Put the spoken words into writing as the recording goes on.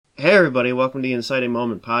Hey everybody, welcome to the Inciting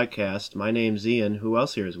Moment podcast. My name's Ian. Who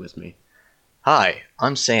else here is with me? Hi,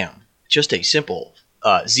 I'm Sam. Just a simple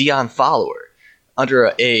Xeon follower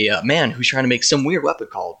under a man who's trying to make some weird weapon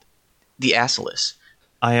called the Assless.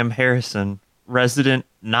 I am Harrison, resident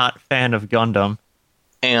not fan of Gundam.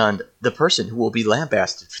 And the person who will be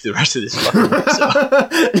lambasted for the rest of this fucking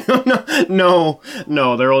episode.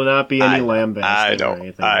 No, there will not be any lambasting or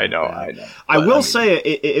anything. I know. I will say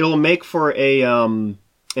it'll make for a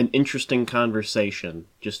an interesting conversation,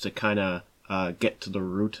 just to kind of get to the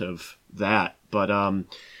root of that. But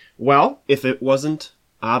well, if it wasn't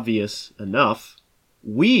obvious enough,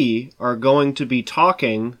 we are going to be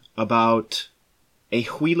talking about a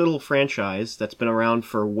wee little franchise that's been around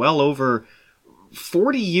for well over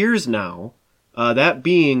 40 years now, that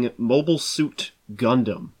being Mobile Suit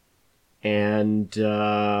Gundam. And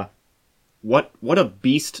what a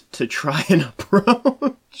beast to try and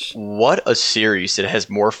approach. What a series that has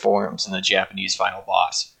more forms than the Japanese final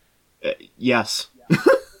boss. Yes.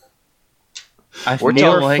 I More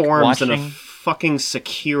feel like forms than a watching fucking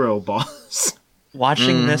Sekiro boss.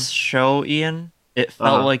 this show, Ian, it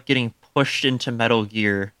felt like getting pushed into Metal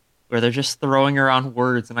Gear, where they're just throwing around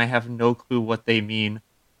words and I have no clue what they mean.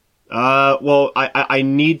 Well, I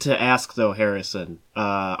need to ask, though, Harrison,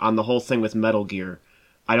 on the whole thing with Metal Gear.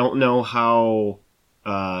 I don't know how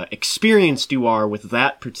experienced you are with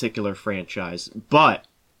that particular franchise, but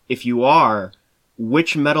if you are,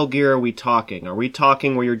 which Metal Gear are we talking? Are we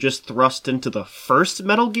talking where you're just thrust into the first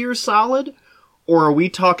Metal Gear Solid? Or are we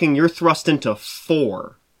talking you're thrust into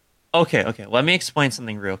 4? Okay, let me explain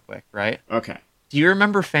something real quick, right? Okay. Do you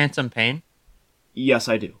remember Phantom Pain? Yes,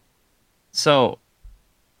 I do. So,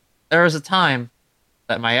 there was a time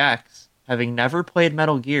that my ex, having never played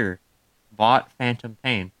Metal Gear, bought Phantom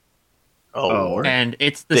Pain. Oh. And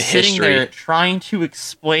it's The sitting history. there trying to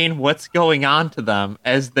explain what's going on to them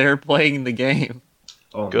as they're playing the game.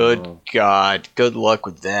 Oh, Good no. God. Good luck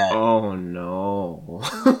with that. Oh, no.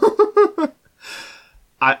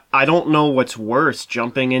 I don't know what's worse,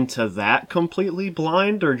 jumping into that completely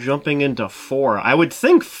blind or jumping into 4. I would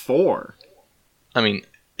think 4. I mean,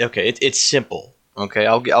 okay, it's simple. Okay,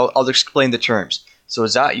 I'll explain the terms. So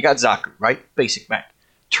you got Zaku, right? Basic man.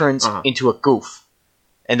 Turns into a goof.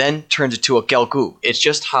 And then turns into a Gelgoo. It's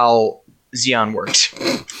just how Xeon works.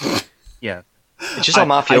 Yeah. It's just how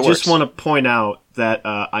Mafia works. I just want to point out that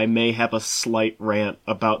I may have a slight rant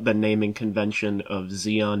about the naming convention of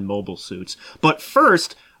Xeon mobile suits. But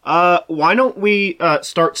first, why don't we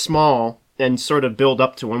start small and sort of build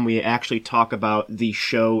up to when we actually talk about the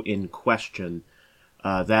show in question,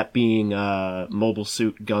 that being Mobile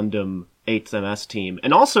Suit Gundam 8th MS Team,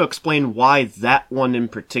 and also explain why that one in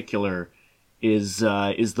particular is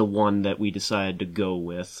the one that we decided to go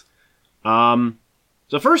with.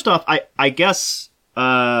 So first off, I guess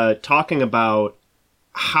talking about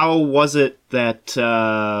how was it that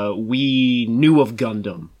we knew of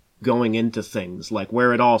Gundam going into things, like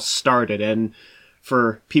where it all started, and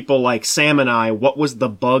for people like Sam and I, what was the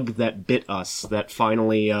bug that bit us that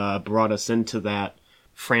finally brought us into that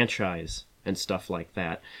franchise and stuff like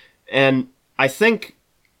that. And I think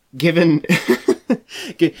given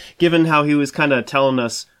given how he was kind of telling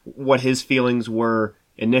us what his feelings were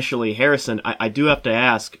initially, Harrison, I do have to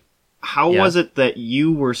ask, how was it that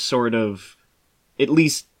you were sort of at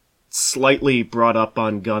least slightly brought up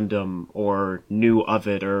on Gundam or knew of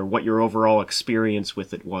it, or what your overall experience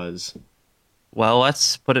with it was? Well,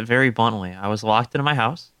 let's put it very bluntly. I was locked into my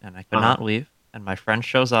house, and I could not leave, and my friend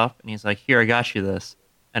shows up, and he's like, here, I got you this.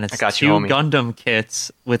 And it's 2 Gundam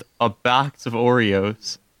kits with a box of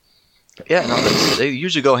Oreos. Yeah, no, they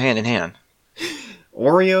usually go hand in hand.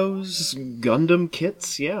 Oreos, Gundam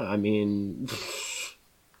kits? Yeah, I mean...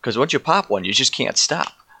 Because once you pop one, you just can't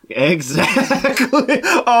stop. Exactly!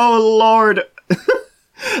 Oh, Lord!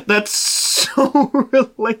 That's so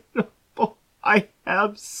relatable. I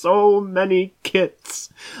have so many kits.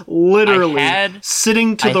 Literally,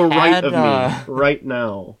 sitting to the right of me right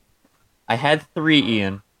now. I had 3,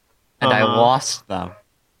 Ian, and I lost them.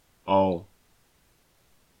 Oh.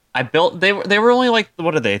 I built... They were only like,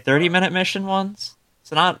 what are they, 30-minute mission ones?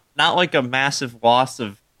 So not like a massive loss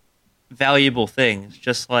of valuable things,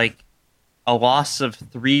 just like a loss of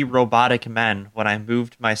 3 robotic men when I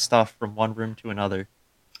moved my stuff from one room to another.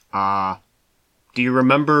 Do you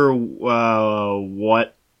remember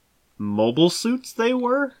what mobile suits they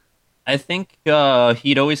were? I think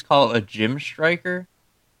he'd always call it a gym striker.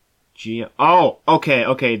 GM. Oh,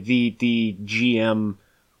 okay. The GM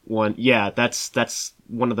one. Yeah, that's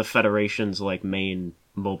one of the Federation's like main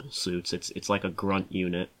mobile suits. It's like a grunt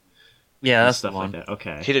unit. Yeah, and that's the stuff one. like that.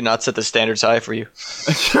 Okay. He did not set the standards high for you.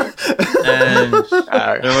 And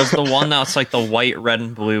there was the one that's like the white, red,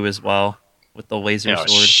 and blue as well, with the laser Oh, sword.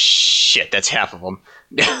 shit, that's half of them.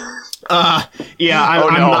 Yeah, Oh,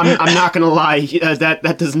 no. I'm not gonna lie.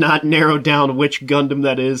 That does not narrow down which Gundam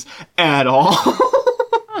that is at all.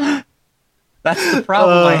 That's the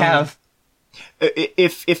problem I have.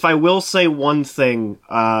 If I will say one thing,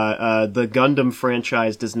 the Gundam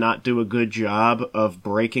franchise does not do a good job of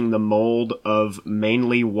breaking the mold of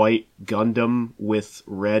mainly white Gundam with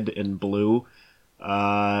red and blue.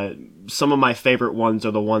 Some of my favorite ones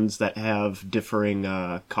are the ones that have differing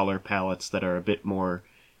color palettes that are a bit more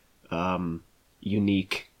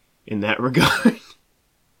unique in that regard.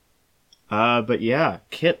 But yeah,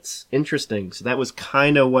 kits, interesting. So that was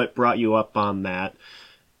kind of what brought you up on that.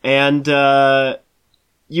 And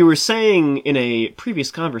you were saying in a previous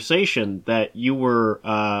conversation that you were,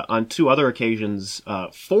 on 2 other occasions,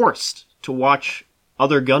 forced to watch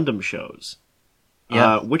other Gundam shows.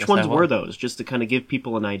 Yeah, which yes, ones I were was. those, just to kind of give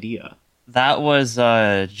people an idea? That was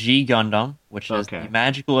G Gundam, which is the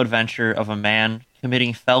magical adventure of a man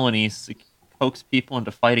committing felonies to coax people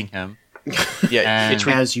into fighting him. Yeah, And-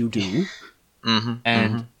 As you do.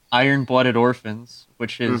 And Iron-Blooded Orphans,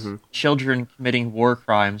 which is children committing war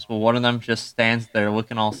crimes, while one of them just stands there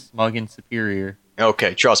looking all smug and superior.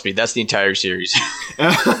 Okay, trust me, that's the entire series.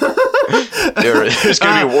 There's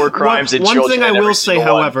going to be war crimes and one children. thing I in every will say,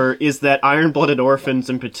 single one. however, is that Iron-Blooded Orphans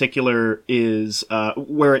in particular is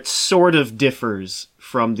where it sort of differs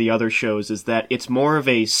from the other shows is that it's more of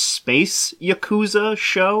a space Yakuza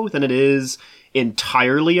show than it is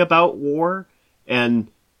entirely about war. And,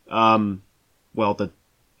 well,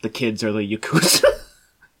 the kids are the Yakuza.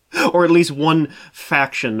 Or at least one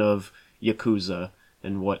faction of Yakuza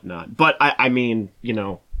and whatnot. But, I mean, you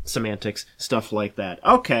know, semantics, stuff like that.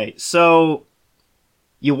 Okay, so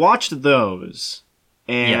you watched those,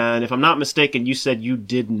 and if I'm not mistaken, you said you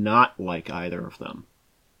did not like either of them.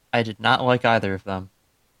 I did not like either of them.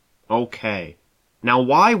 Okay. Now,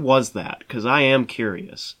 why was that? Because I am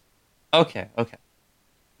curious. Okay.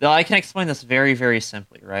 Now, I can explain this very, very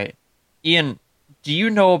simply, right? Ian, do you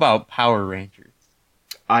know about Power Rangers?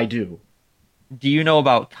 I do. Do you know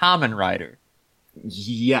about Kamen Rider?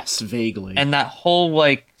 Yes, vaguely. And that whole,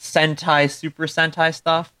 like, Sentai, Super Sentai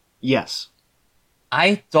stuff? Yes.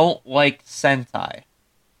 I don't like Sentai.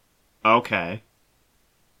 Okay.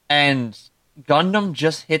 And Gundam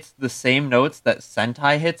just hits the same notes that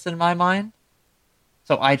Sentai hits in my mind.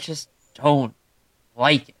 So I just don't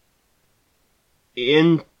like it.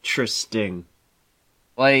 Interesting.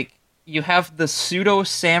 Like, you have the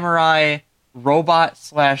pseudo-samurai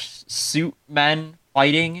robot/suit men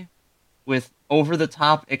fighting with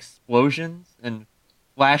over-the-top explosions and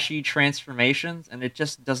flashy transformations, and it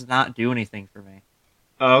just does not do anything for me.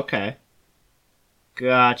 Okay.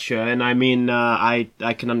 Gotcha. And I mean, I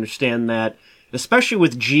can understand that, especially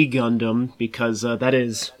with G Gundam, because that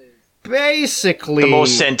is basically The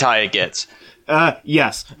most Sentai it gets.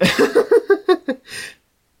 Yes.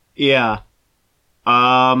 Yeah.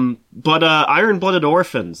 But Iron-Blooded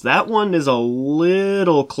Orphans, that one is a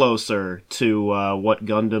little closer to what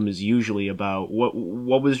Gundam is usually about.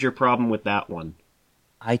 What was your problem with that one?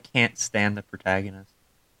 I can't stand the protagonist.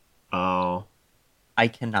 Oh. I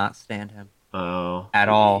cannot stand him. Oh. At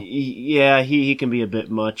all. Yeah, he can be a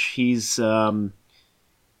bit much. He's a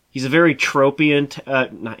very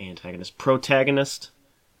tropey not antagonist, protagonist.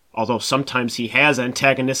 Although sometimes he has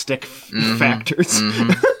antagonistic factors.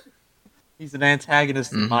 He's an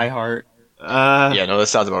antagonist in my heart. Yeah, no, that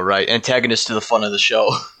sounds about right. Antagonist to the fun of the show.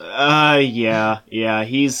 Yeah.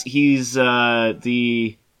 He's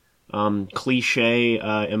the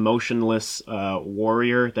cliche emotionless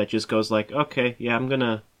warrior that just goes like, okay, yeah, I'm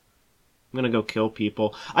gonna go kill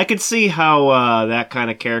people. I could see how that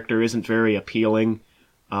kind of character isn't very appealing.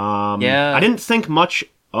 Yeah. I didn't think much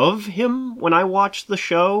of him when I watched the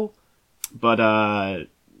show, but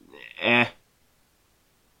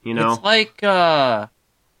you know. It's like,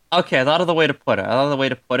 okay, I thought of the way to put it.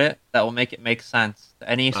 That will make it make sense to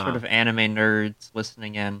any sort of anime nerds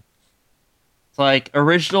listening in. It's like,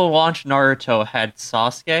 original launch Naruto had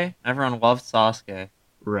Sasuke. Everyone loved Sasuke.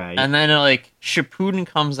 Right. And then, like, Shippuden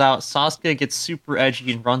comes out, Sasuke gets super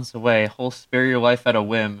edgy and runs away. Whole spare your life at a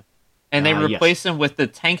whim. And they replace him with the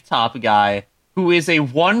tank top guy, who is a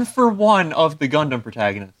 1-for-1 of the Gundam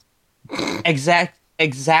protagonist.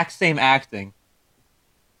 Exact same acting.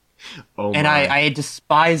 Oh my. And I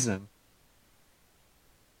despise him.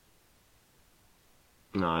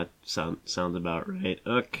 No, it sounds about right.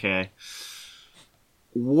 Okay.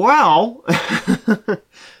 Well,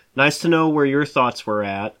 nice to know where your thoughts were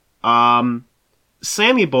at.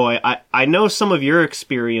 Sammy Boy, I know some of your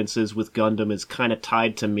experiences with Gundam is kind of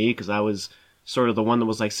tied to me, because I was sort of the one that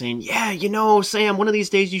was like saying, yeah, Sam, one of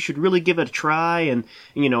these days you should really give it a try and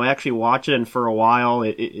actually watch it. And for a while,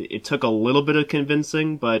 it took a little bit of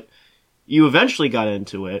convincing, but you eventually got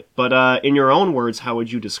into it. But in your own words, how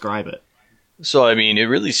would you describe it? So, I mean,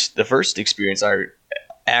 the first experience I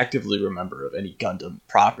actively remember of any Gundam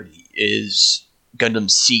property is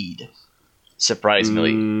Gundam Seed,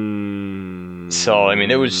 surprisingly. So, I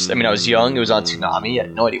mean, I was young, it was on Toonami, I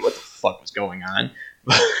had no idea what the fuck was going on.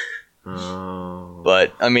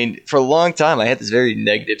 But, I mean, for a long time, I had this very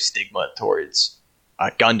negative stigma towards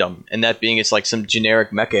Gundam, and that being it's like some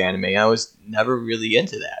generic mecha anime. I was never really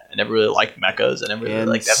into that. I never really liked mechas. I never really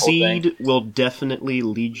liked that whole thing. Seed will definitely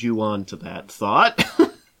lead you on to that thought.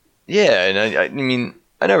 Yeah, and I mean,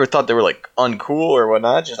 I never thought they were like uncool or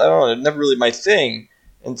whatnot. Just I don't know, never really my thing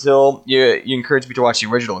until you encouraged me to watch the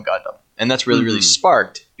original Gundam, and that's really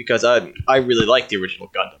sparked because I really liked the original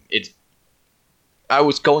Gundam. I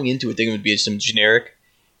was going into it thinking it would be some generic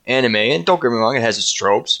anime, and don't get me wrong, it has its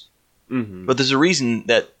tropes. But there's a reason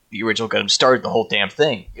that the original Gundam started the whole damn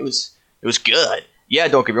thing. It was good. Yeah,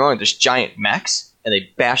 don't get me wrong, there's giant mechs, and they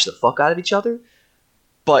bash the fuck out of each other.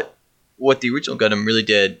 But what the original Gundam really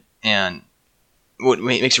did, and what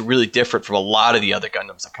makes it really different from a lot of the other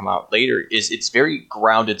Gundams that come out later, is it's very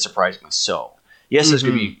grounded, surprisingly so. Yes, there's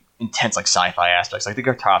going to be intense like sci-fi aspects, like the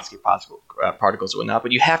Gartovsky particles and whatnot,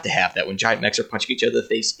 but you have to have that when giant mechs are punching each other in the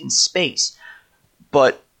face in space.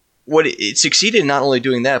 But what it succeeded in not only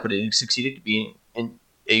doing that, but it succeeded to being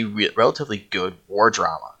a relatively good war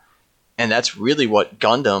drama. And that's really what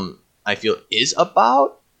Gundam, I feel, is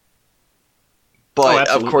about. But,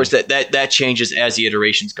 of course, that changes as the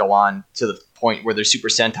iterations go on to the point where there's Super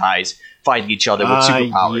Sentais fighting each other with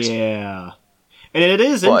superpowers. Yeah. And it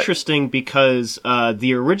is interesting because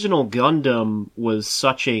the original Gundam was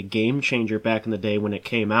such a game changer back in the day when it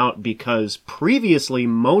came out, because previously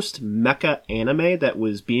most mecha anime that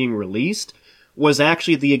was being released was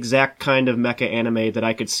actually the exact kind of mecha anime that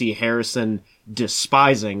I could see Harrison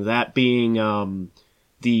despising, that being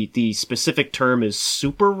the specific term is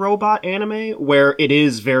super robot anime, where it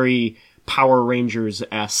is very Power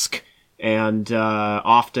Rangers-esque and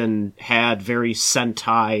often had very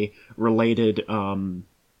Sentai related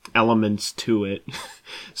elements to it.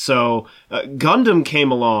 So Gundam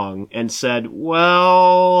came along and said,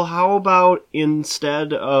 well, how about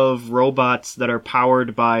instead of robots that are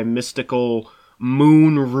powered by mystical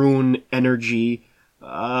moon rune energy,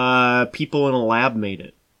 people in a lab made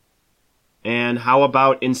it? And how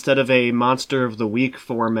about instead of a Monster of the Week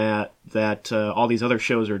format that all these other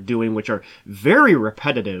shows are doing, which are very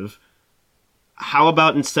repetitive, how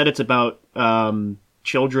about instead it's about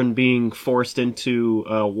children being forced into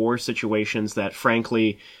war situations that,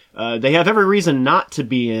 frankly, they have every reason not to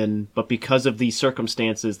be in, but because of these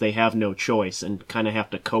circumstances, they have no choice and kind of have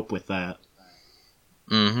to cope with that.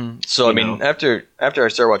 So, I mean, after I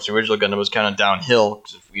started watching the original Gundam, it was kind of downhill.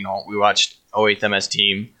 'Cause, we watched 08th MS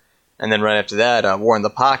Team, and then right after that, War in the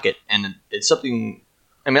Pocket. And it's something,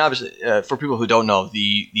 I mean, obviously, for people who don't know,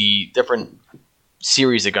 the different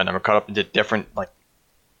series of Gundam are cut up into different, like,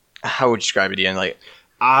 how would you describe it, Ian? Like,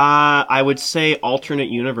 I would say alternate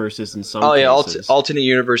universes in some cases. Alternate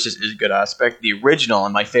universes is a good aspect. The original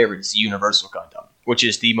and my favorite is the Universal Gundam, which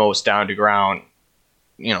is the most down to ground,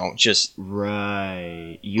 just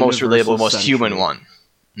right, most relatable, most human one.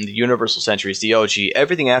 And the Universal Century is the OG.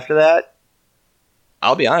 Everything after that,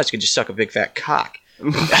 I'll be honest, can just suck a big fat cock.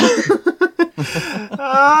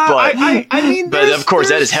 I mean, but of course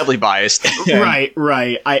that is heavily biased. Right.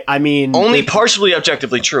 I mean, only partially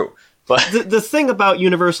objectively true. But the thing about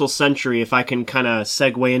Universal Century, if I can kind of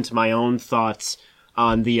segue into my own thoughts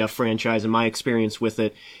on the franchise and my experience with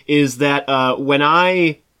it, is that when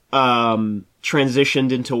I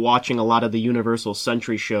transitioned into watching a lot of the Universal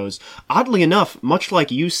Century shows, oddly enough, much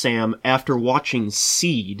like you, Sam, after watching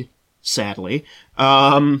Seed, sadly,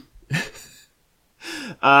 I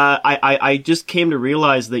just came to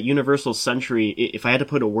realize that Universal Century, if I had to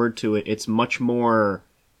put a word to it, it's much more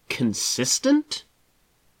consistent,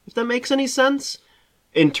 if that makes any sense,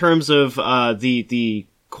 in terms of the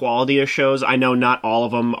quality of shows. I know not all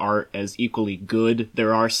of them are as equally good.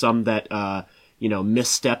 There are some that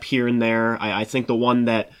misstep here and there. I think the one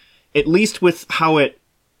that, at least with how it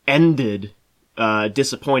ended,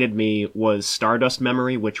 disappointed me was Stardust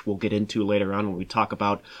Memory, which we'll get into later on when we talk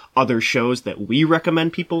about other shows that we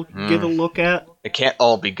recommend people give a look at. It can't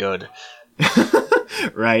all be good.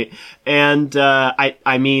 Right. And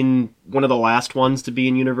I mean, one of the last ones to be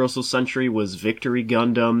in Universal Century was Victory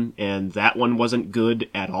Gundam, and that one wasn't good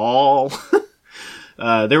at all.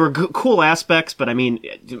 There were cool aspects, but I mean,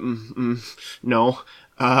 no.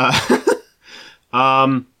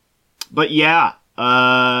 But yeah,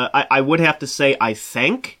 I would have to say I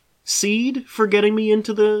thank Seed for getting me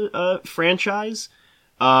into the franchise.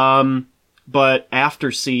 But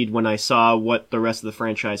after Seed, when I saw what the rest of the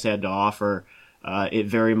franchise had to offer, it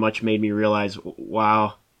very much made me realize,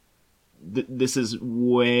 wow, this is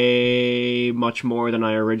way much more than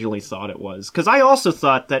I originally thought it was. Because I also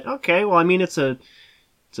thought that, okay, well, I mean, it's a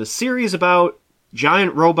series about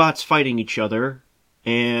giant robots fighting each other,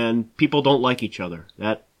 and people don't like each other.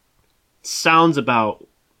 That sounds about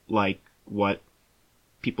like what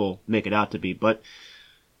people make it out to be, but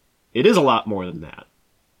it is a lot more than that.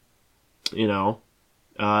 You know?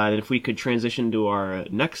 And if we could transition to our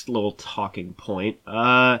next little talking point,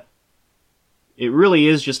 it really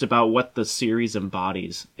is just about what the series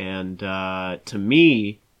embodies. And to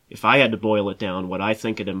me, if I had to boil it down, what I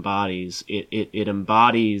think it embodies, it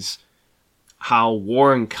embodies how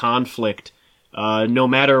war and conflict, no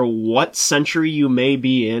matter what century you may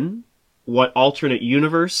be in, what alternate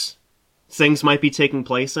universe things might be taking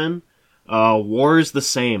place in, war is the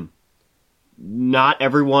same. Not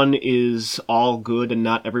everyone is all good and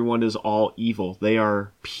not everyone is all evil. They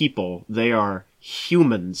are people. They are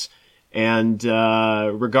humans. And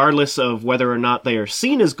regardless of whether or not they are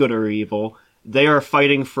seen as good or evil, they are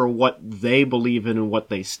fighting for what they believe in and what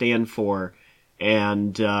they stand for.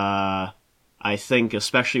 And I think,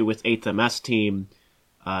 especially with 8th MS Team,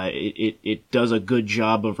 it does a good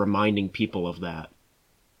job of reminding people of that.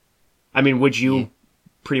 I mean, would you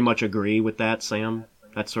pretty much agree with that, Sam?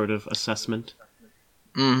 That sort of assessment?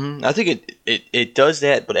 Mm-hmm. I think it does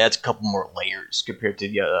that, but adds a couple more layers compared to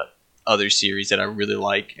the other series that I really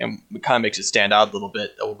like, and it kind of makes it stand out a little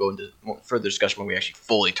bit. That we'll go into further discussion when we actually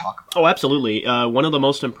fully talk about it. Oh, absolutely. One of the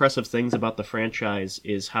most impressive things about the franchise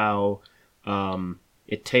is how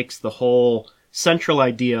it takes the whole central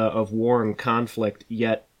idea of war and conflict,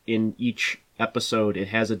 yet in each episode it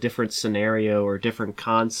has a different scenario or different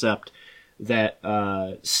concept that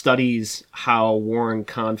studies how war and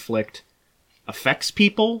conflict affects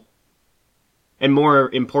people, and more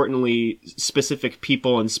importantly, specific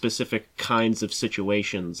people in specific kinds of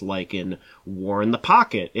situations, like in War in the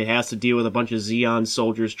Pocket. It has to deal with a bunch of Zeon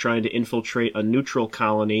soldiers trying to infiltrate a neutral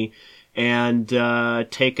colony and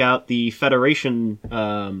take out the Federation,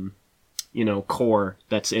 core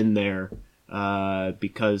that's in there.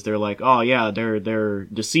 Because they're like, oh yeah, they're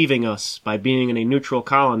deceiving us by being in a neutral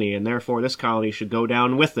colony, and therefore this colony should go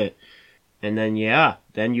down with it. And then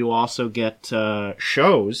then you also get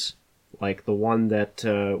shows like the one that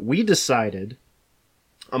we decided,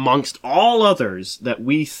 amongst all others, that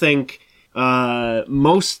we think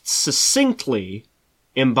most succinctly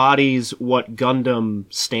embodies what Gundam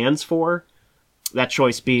stands for. That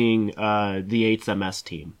choice being the 8th MS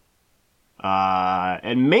Team.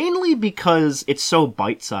 And mainly because it's so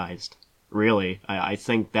bite-sized, really. I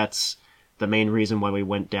think that's the main reason why we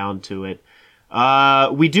went down to it.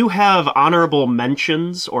 We do have honorable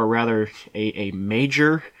mentions, or rather a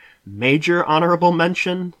major honorable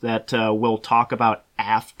mention that we'll talk about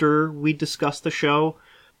after we discuss the show.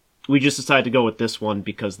 We just decided to go with this one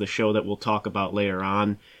because the show that we'll talk about later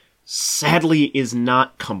on sadly is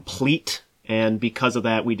not complete, and because of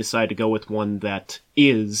that we decided to go with one that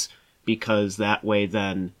is, because that way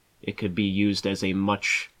then it could be used as a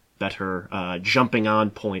much better jumping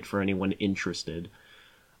on point for anyone interested.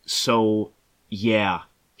 So, yeah,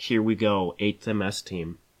 here we go, 8th MS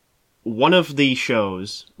Team. One of the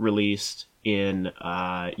shows released in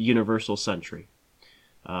Universal Century.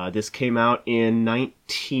 This came out in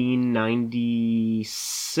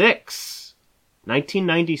 1996.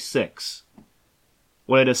 1996.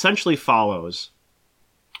 What it essentially follows,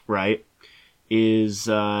 right, is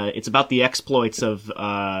it's about the exploits of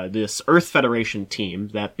this Earth Federation team,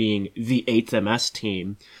 that being the 8th MS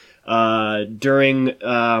Team, during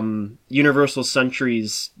Universal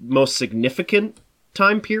Century's most significant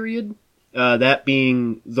time period, that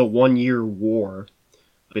being the 1-year war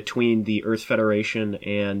between the Earth Federation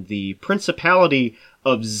and the Principality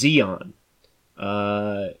of Zeon.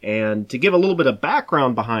 And to give a little bit of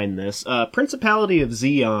background behind this, Principality of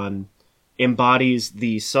Zeon embodies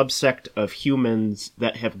the subsect of humans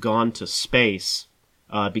that have gone to space,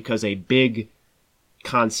 because a big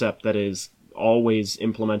concept that is always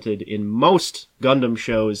implemented in most Gundam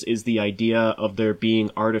shows is the idea of there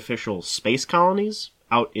being artificial space colonies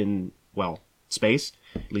out in, well, space.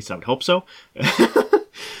 At least I would hope so.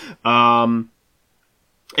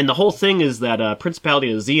 And the whole thing is that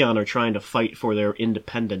Principality of Zeon are trying to fight for their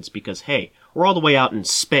independence because, hey, we're all the way out in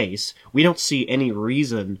space. We don't see any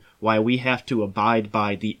reason why we have to abide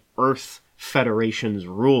by the Earth Federation's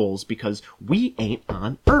rules because we ain't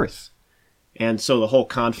on Earth. And so the whole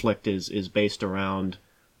conflict is based around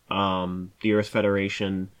the Earth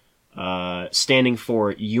Federation standing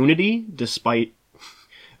for unity despite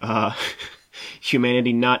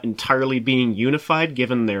humanity not entirely being unified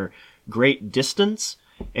given their great distance,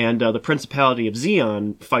 and the Principality of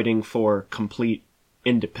Zeon fighting for complete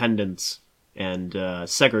independence and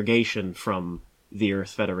segregation from the Earth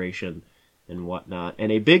Federation and whatnot.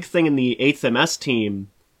 And a big thing in the 8th MS team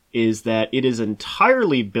is that it is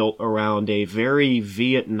entirely built around a very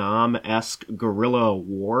Vietnam-esque guerrilla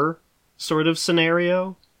war sort of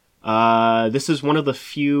scenario. This is one of the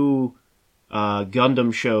few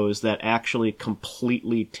Gundam shows that actually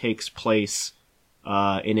completely takes place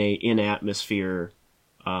in a in-atmosphere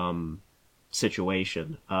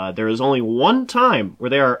situation. There is only one time where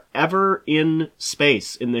they are ever in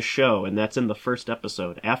space in this show, and that's in the first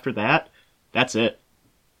episode. After that, that's it.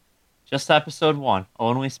 Just episode 1,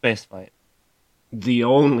 only space fight. The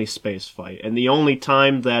only space fight, and the only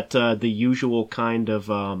time that the usual kind of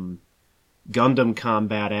Gundam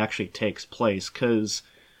combat actually takes place, because,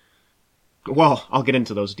 well, I'll get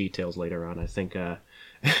into those details later on. I think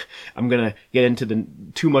I'm going to get into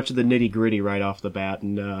too much of the nitty-gritty right off the bat,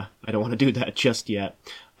 and I don't want to do that just yet.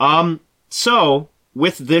 So,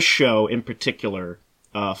 with this show in particular,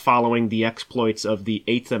 following the exploits of the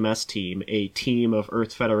 8th MS team, a team of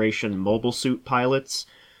Earth Federation mobile suit pilots,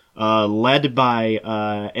 led by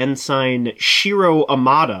Ensign Shiro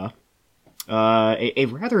Amada, a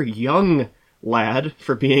rather young lad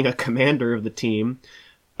for being a commander of the team.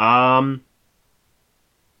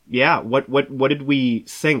 Yeah, what did we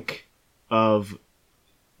think of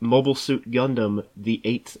Mobile Suit Gundam, the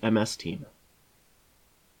 8th MS team?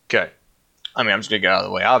 Okay. I mean, I'm just going to get out of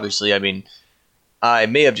the way. Obviously, I mean, I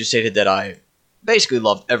may have just stated that I basically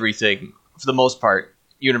loved everything, for the most part,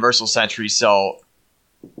 Universal Century. So,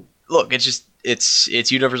 look,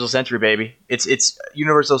 it's Universal Century, baby. It's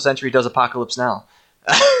Universal Century does Apocalypse Now.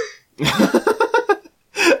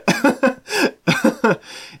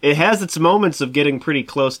 It has its moments of getting pretty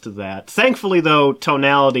close to that. Thankfully, though,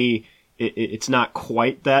 tonality, it's not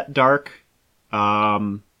quite that dark.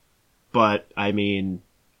 But, I mean,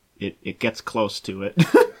 it gets close to it.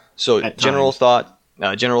 So, general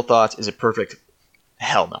thoughts, is it perfect?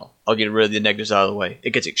 Hell no. I'll get rid of the negatives out of the way.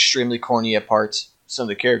 It gets extremely corny at parts. Some of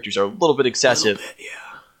the characters are a little bit excessive. A little bit,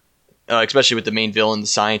 yeah. Especially with the main villain, the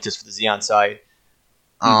scientist for the Zeon side.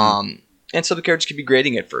 And so the characters can be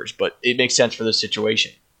grating at first, but it makes sense for the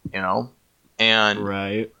situation, you know? And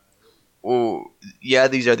right. Oh, yeah,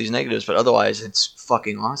 these are these negatives, but otherwise it's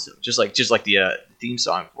fucking awesome. Just like the theme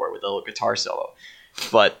song for it with the little guitar solo.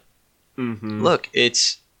 But look,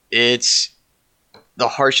 it's the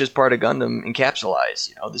harshest part of Gundam encapsulated.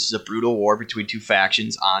 You know, this is a brutal war between two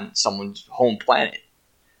factions on someone's home planet,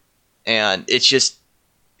 and it's just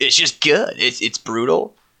good. It's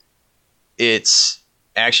brutal. It's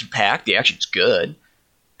action packed. The action's good,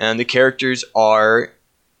 and the characters are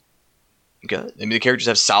good. I mean, the characters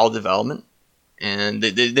have solid development, and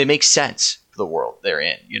they make sense for the world they're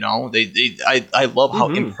in. You know, I love how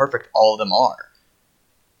imperfect all of them are.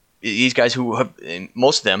 These guys who have,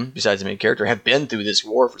 most of them, besides the main character, have been through this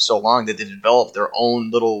war for so long that they developed their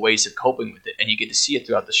own little ways of coping with it, and you get to see it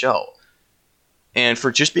throughout the show. And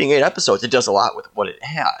for just being 8 episodes, it does a lot with what it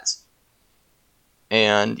has.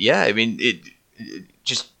 And yeah, I mean,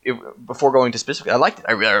 before going to specific, I liked it.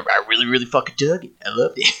 I really, really fucking dug it. I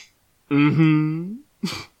loved it.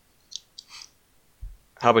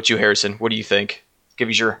 How about you, Harrison? What do you think? Give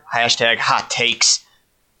us your hashtag hot takes.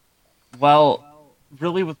 Well,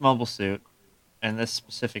 really with Mobile Suit and this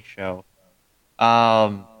specific show,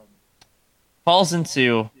 falls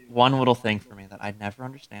into one little thing for me that I'd never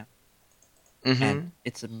understand. And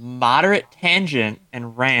it's a moderate tangent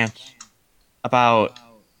and rant about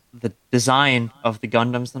the design of the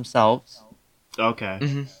Gundams themselves.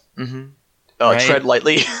 Okay. Right? Tread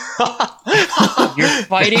lightly. You're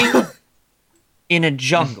fighting in a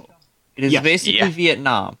jungle. It is basically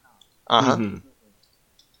Vietnam.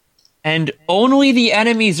 And only the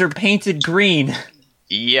enemies are painted green.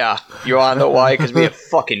 Yeah, you wanna know why? Because we have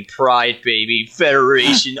fucking pride, baby.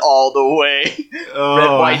 Federation all the way. Oh,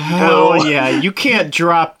 red, white, and hell blue. yeah. You can't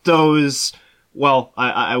drop those, well,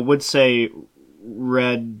 I would say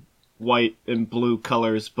red, white, and blue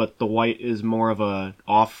colors, but the white is more of a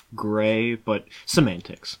off gray, but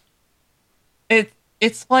semantics.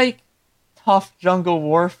 It's like tough jungle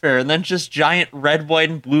warfare, and then just giant red, white,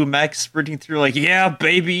 and blue mechs sprinting through like, yeah,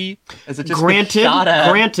 baby. As it just gets shot at.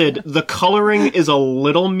 Granted, the coloring is a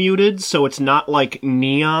little muted, so it's not like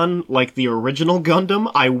neon like the original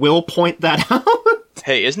Gundam. I will point that out.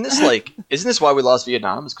 Hey, isn't this why we lost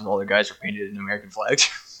Vietnam? Is because all their guys were painted in American flags?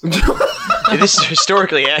 This is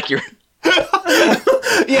historically accurate.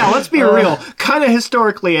 Yeah, let's be real. Kind of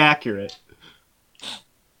historically accurate.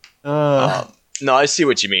 No, I see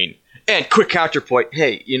what you mean. And quick counterpoint.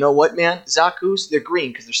 Hey, you know what, man? Zaku's, they're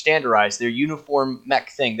green because they're standardized. They're uniform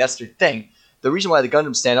mech thing. That's their thing. The reason why the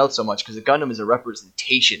Gundams stand out so much because the Gundam is a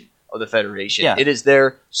representation of the Federation. Yeah. It is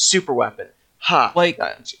their super weapon. Ha! Like,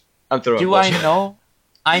 I'm throwing. do I know?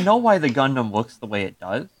 I know why the Gundam looks the way it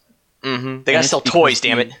does. Mm-hmm. They gotta sell toys,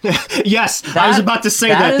 damn it. Yes, I was about to say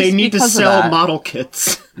that. They need to sell model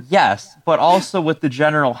kits. Yes, but also with the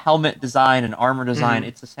general helmet design and armor design,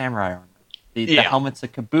 it's a samurai armor. The helmet's a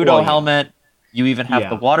Kabuto helmet. You even have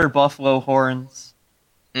the water buffalo horns.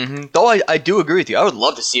 Mm-hmm. Though I do agree with you. I would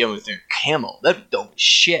love to see them with their camo. That'd be dope as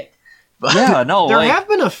shit. But yeah, no. There have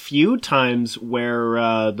been a few times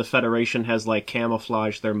where the Federation has like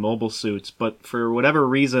camouflaged their mobile suits, but for whatever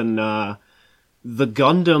reason, the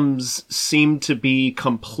Gundams seem to be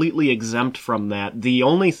completely exempt from that. The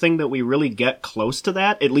only thing that we really get close to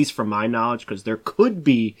that, at least from my knowledge, because there could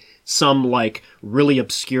be some like really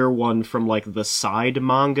obscure one from like the side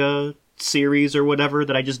manga series or whatever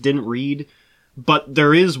that I just didn't read. But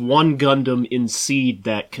there is one Gundam in Seed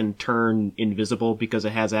that can turn invisible because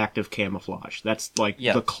it has active camouflage. That's like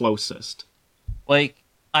the closest. Like,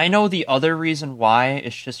 I know the other reason why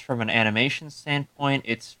is just from an animation standpoint.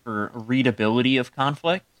 It's for readability of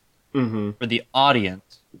conflict for the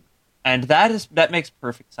audience, and that makes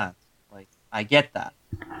perfect sense. Like, I get that.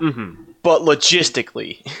 But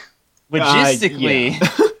logistically,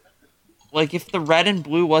 like if the red and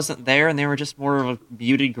blue wasn't there and they were just more of a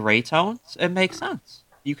muted gray tones, it makes sense.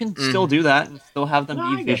 You can still do that and still have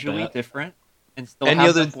them be visually different and still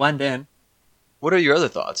have them blend in. What are your other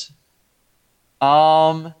thoughts?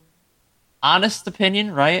 Honest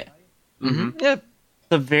opinion, right? Yeah.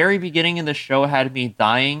 The very beginning of the show had me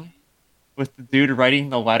dying with the dude writing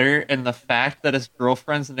the letter and the fact that his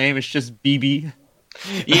girlfriend's name is just BB.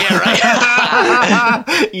 Yeah, right.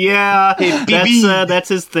 Yeah, hey, that's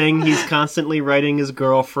his thing. He's constantly writing his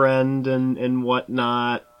girlfriend and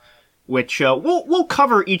whatnot, which we'll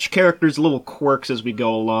cover each character's little quirks as we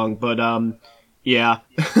go along. But yeah.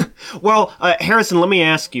 Well, Harrison, let me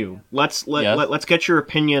ask you. Let's get your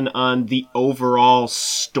opinion on the overall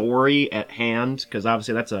story at hand, because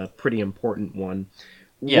obviously that's a pretty important one.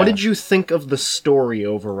 Yeah. What did you think of the story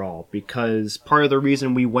overall? Because part of the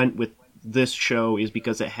reason we went with this show is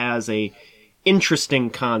because it has a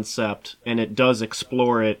interesting concept and it does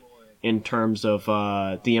explore it in terms of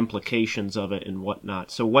the implications of it and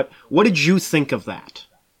whatnot. So what did you think of that?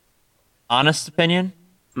 Honest opinion?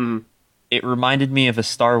 It reminded me of a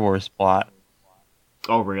Star Wars plot.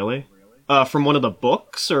 Oh, really? From one of the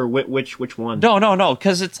books, or which one? No,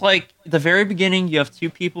 because it's like the very beginning you have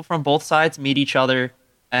two people from both sides meet each other,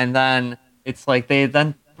 and then it's like they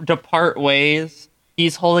then depart ways.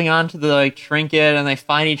 He's holding on to the like trinket, and they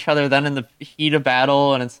find each other then in the heat of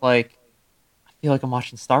battle, and it's like, I feel like I'm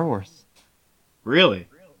watching Star Wars. Really?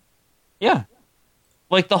 Yeah.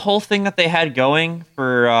 Like the whole thing that they had going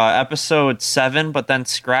for episode 7, but then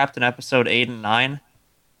scrapped in episode 8 and 9.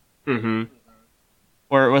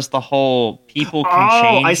 Where it was the whole people can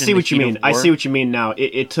change. I see what you mean. I see what you mean now.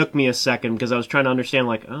 It took me a second because I was trying to understand,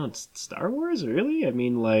 like, oh, it's Star Wars? Really? I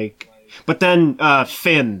mean, like... But then,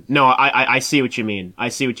 Finn. No, I see what you mean. I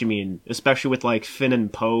see what you mean. Especially with, like, Finn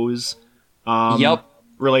and Poe's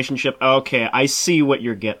relationship. Okay, I see what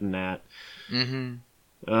you're getting at.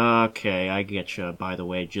 Okay, I get you, by the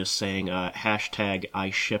way. Just saying, hashtag I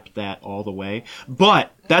ship that all the way.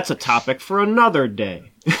 But that's a topic for another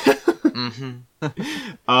day.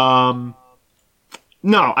 No,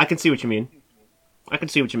 I can see what you mean.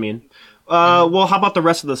 Well, how about the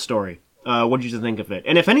rest of the story? What did you think of it?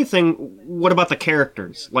 And if anything, what about the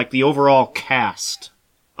characters? Like the overall cast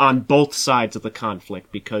on both sides of the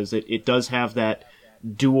conflict? Because it does have that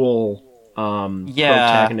dual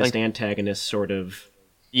protagonist-antagonist sort of...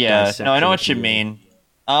 Yeah, no, I know what you mean.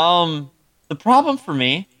 The problem for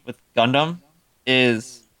me with Gundam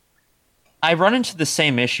is I run into the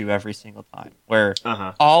same issue every single time, where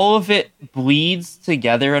all of it bleeds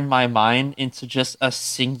together in my mind into just a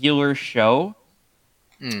singular show.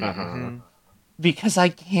 Because I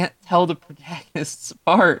can't tell the protagonists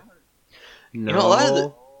apart. No. You know, a lot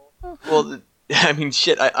of the... I mean,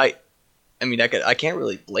 shit, I can't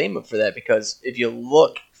really blame him for that, because if you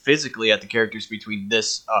look physically at the characters between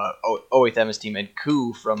this 08th MS team and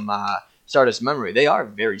Ku from Stardust Memory, they are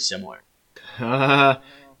very similar.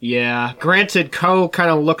 Yeah. Granted, Ko kind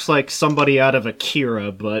of looks like somebody out of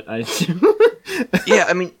Akira, but I... Yeah,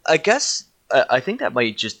 I mean, I guess... I think that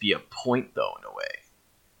might just be a point, though, in a way.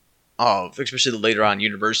 especially the later on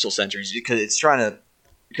Universal centuries, because it's trying to,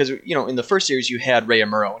 because in the first series you had Rey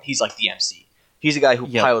Amuro, and he's like the MC. He's the guy who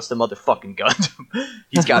pilots the motherfucking Gundam.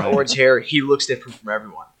 He's got orange hair. He looks different from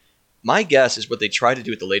everyone. My guess is what they try to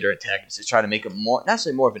do with the later antagonists is try to make him more, not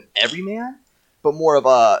necessarily more of an everyman, but more of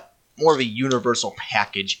a universal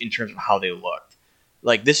package in terms of how they looked.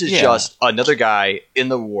 Like, this is just another guy in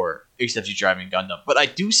the war, except he's driving a Gundam. But I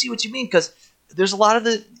do see what you mean, because there's a lot of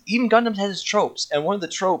even Gundam has its tropes, and one of the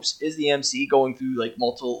tropes is the MC going through, like,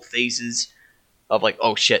 multiple phases of, like,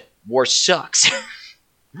 oh shit, war sucks.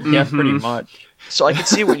 Yeah, pretty much. So I can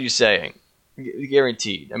see what you're saying.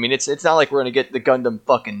 Guaranteed. I mean, it's not like we're going to get the Gundam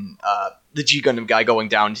fucking, the G Gundam guy going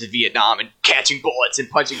down to Vietnam and catching bullets and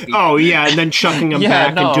punching people. Oh, yeah, and then chucking them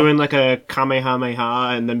back and doing, like, a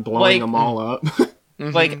Kamehameha and then blowing them all up.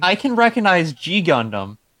 Like, I can recognize G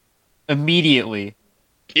Gundam immediately,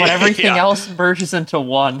 but everything else merges into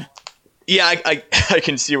one. Yeah, I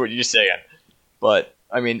can see what you're saying. But,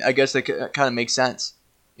 I mean, I guess that kind of makes sense,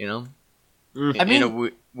 In a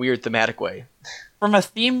weird thematic way. From a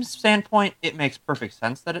theme standpoint, it makes perfect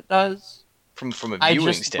sense that it does. From a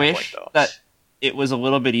viewing standpoint, wish though. That it was a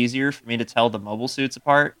little bit easier for me to tell the mobile suits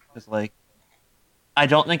apart, because, like, I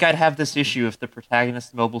don't think I'd have this issue if the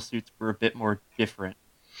protagonist mobile suits were a bit more different.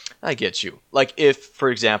 I get you. Like, if,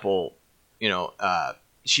 for example,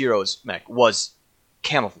 Shiro's mech was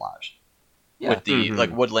camouflaged with the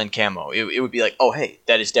like woodland camo, it would be like, oh, hey,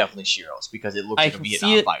 that is definitely Shiro's, because it looks like a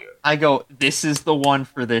Vietnam fighter. I go, this is the one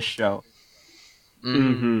for this show.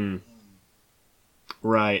 Mm-hmm.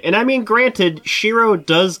 Right. And I mean, granted, Shiro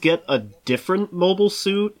does get a different mobile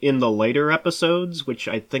suit in the later episodes, which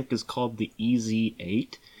I think is called the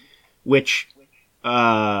EZ-8, which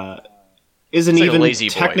isn't like even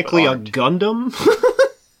technically a Gundam.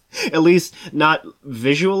 At least not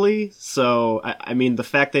visually. So, I mean, the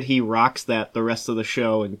fact that he rocks that the rest of the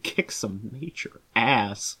show and kicks some major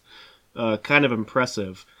ass, kind of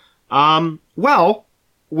impressive. Well,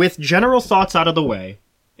 with general thoughts out of the way,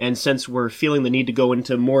 and since we're feeling the need to go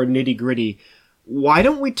into more nitty-gritty, why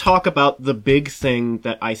don't we talk about the big thing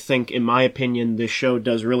that I think, in my opinion, this show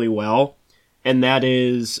does really well, and that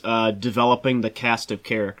is developing the cast of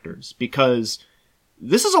characters. Because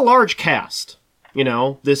this is a large cast.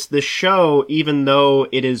 This show, even though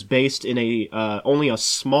it is based in only a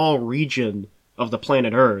small region of the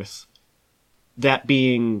planet Earth, that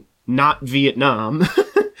being not Vietnam,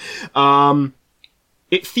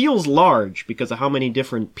 it feels large because of how many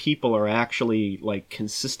different people are actually, like,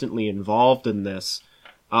 consistently involved in this.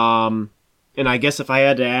 And I guess if I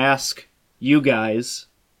had to ask you guys,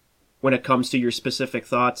 when it comes to your specific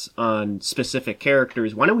thoughts on specific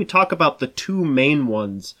characters, why don't we talk about the two main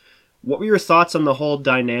ones? What were your thoughts on the whole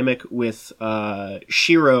dynamic with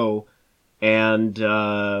Shiro and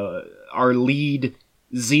our lead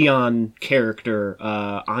Zeon character,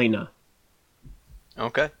 Aina?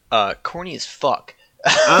 Okay. Corny as fuck.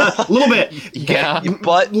 A little bit. Yeah.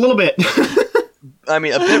 But a little bit. I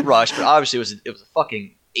mean, a bit rushed, but obviously it was a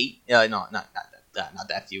fucking 8. No, not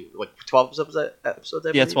that few. Like 12 episodes.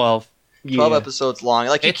 Yeah, 12. 12 episodes long.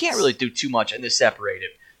 Like, you can't really do too much and they're separated.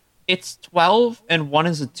 It's 12, and one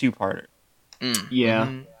is a two-parter. Yeah.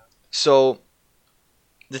 Mm-hmm. So,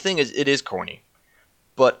 the thing is, it is corny.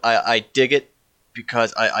 But I dig it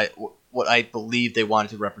because what I believe they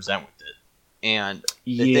wanted to represent with it. And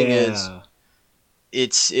the thing is,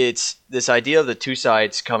 it's this idea of the two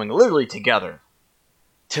sides coming literally together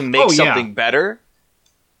to make something better.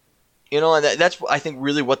 And that's, I think,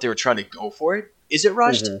 really what they were trying to go for it. Is it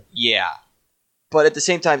rushed? Mm-hmm. Yeah. But at the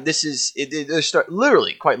same time, this is they're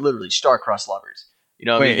quite literally star-crossed lovers.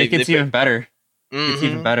 Wait, it gets even better. Mm-hmm. It's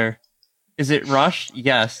even better. Is it rushed?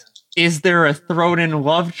 Yes. Is there a thrown-in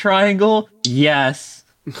love triangle? Yes.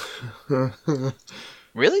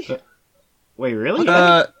 Really? Wait, really?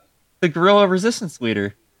 The guerrilla resistance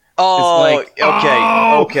leader. Oh,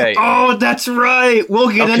 okay. Oh, that's right. We'll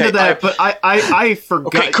get into that, but I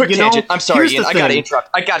forgot. Okay, quick tangent. I'm sorry, Ian. I gotta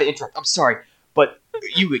interrupt. I'm sorry, but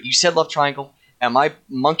you said love triangle. And my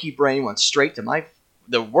monkey brain went straight to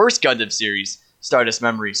the worst Gundam series, Stardust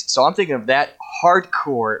Memories. So I'm thinking of that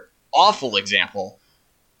hardcore, awful example.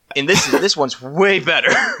 And this one's way better.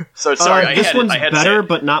 So sorry, this one's better,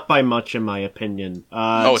 but not by much, in my opinion.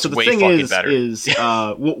 It's so the way thing fucking better.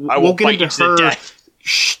 We'll get into her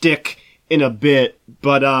shtick in a bit,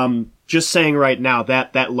 but just saying right now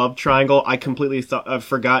that love triangle, I completely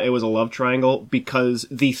forgot it was a love triangle because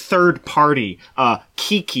the third party,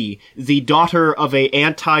 Kiki, the daughter of a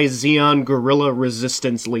anti-Zeon guerrilla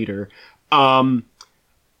resistance leader,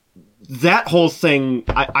 that whole thing,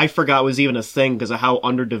 I forgot was even a thing because of how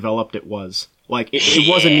underdeveloped it was. Like, it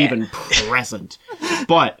wasn't even present.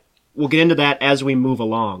 But we'll get into that as we move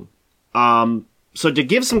along. So to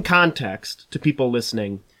give some context to people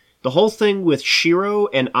listening, the whole thing with Shiro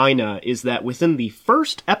and Aina is that within the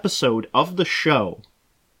first episode of the show,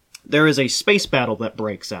 there is a space battle that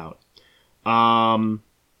breaks out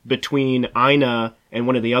between Aina and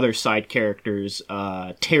one of the other side characters,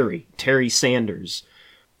 Terry Sanders.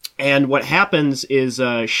 And what happens is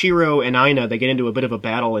Shiro and Aina, they get into a bit of a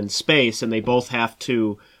battle in space, and they both have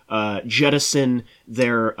to jettison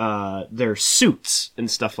their suits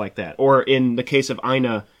and stuff like that. Or in the case of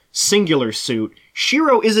Aina, singular suit.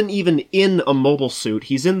 Shiro isn't even in a mobile suit.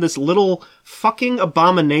 He's in this little fucking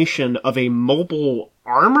abomination of a mobile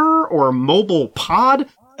armor or mobile pod.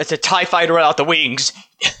 It's a TIE fighter without the wings.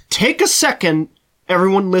 Take a second,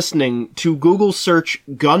 everyone listening, to Google search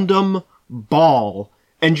Gundam Ball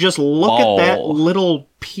and just look at that little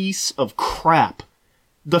piece of crap.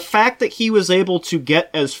 The fact that he was able to get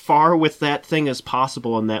as far with that thing as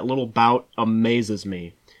possible in that little bout amazes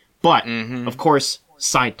me. But, of course,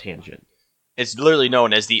 side tangent. It's literally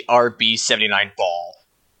known as the RB-79 Ball.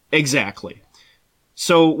 Exactly.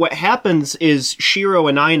 So what happens is Shiro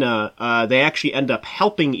and Aina, they actually end up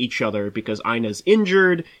helping each other because Aina's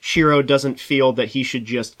injured. Shiro doesn't feel that he should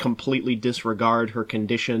just completely disregard her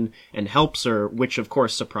condition and helps her, which of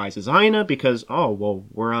course surprises Aina because, oh, well,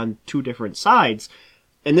 we're on two different sides.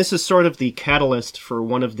 And this is sort of the catalyst for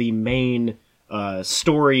one of the main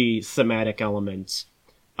story thematic elements.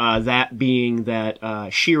 That being that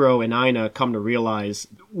Shiro and Aina come to realize,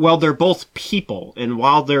 well, they're both people, and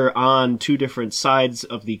while they're on two different sides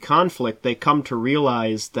of the conflict, they come to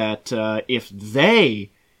realize that if they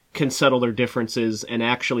can settle their differences and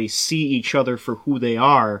actually see each other for who they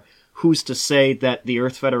are, who's to say that the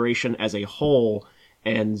Earth Federation as a whole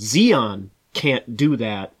and Zeon can't do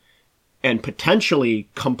that and potentially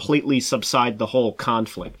completely subside the whole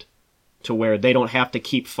conflict to where they don't have to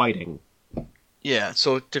keep fighting. Yeah,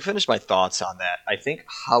 so to finish my thoughts on that, I think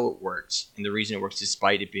how it works, and the reason it works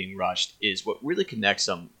despite it being rushed, is what really connects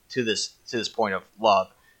them to this point of love,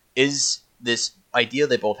 is this idea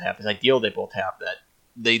they both have, this ideal they both have, that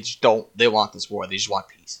they want this war, they just want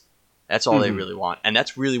peace. That's all they really want, and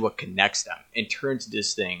that's really what connects them, and turns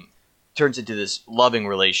into this loving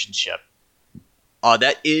relationship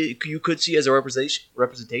that you could see as a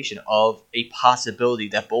representation of a possibility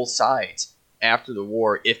that both sides, after the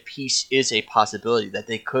war, if peace is a possibility, that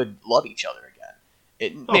they could love each other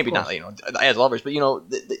again. Maybe not, as lovers, but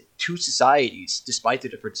the two societies, despite the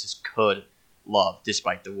differences, could love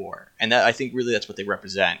despite the war, and that I think really that's what they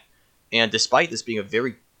represent. And despite this being a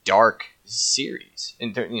very dark series,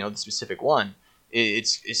 and the specific one,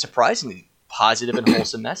 it's surprisingly positive and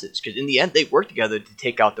wholesome message, because in the end they work together to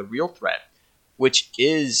take out the real threat, which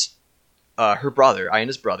is her brother,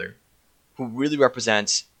 Aina's brother, who really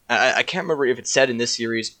represents. I can't remember if it's said in this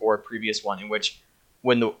series or a previous one, in which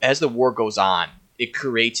as the war goes on, it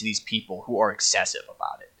creates these people who are excessive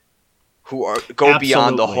about it, who go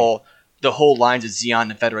beyond the whole lines of Zeon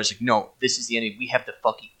and Federation. Like, no, this is the enemy. We have to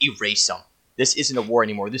fucking erase them. This isn't a war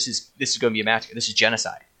anymore. This is going to be a massacre. This is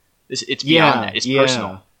genocide. It's beyond that. It's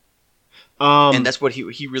personal. And that's what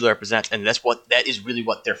he really represents, and that is really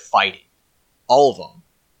what they're fighting. All of them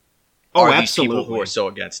are these people who are so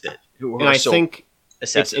against it. I think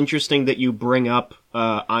it's interesting that you bring up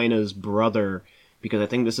Aina's brother, because I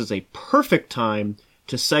think this is a perfect time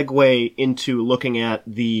to segue into looking at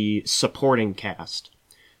the supporting cast,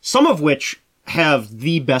 some of which have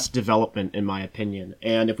the best development, in my opinion.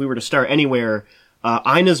 And if we were to start anywhere,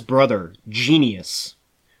 Aina's brother, Genius,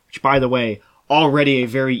 which, by the way, already a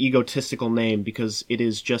very egotistical name because it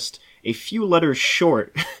is just a few letters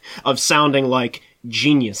short of sounding like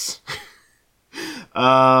genius.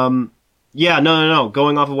 Yeah, no.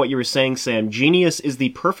 Going off of what you were saying, Sam, Genius is the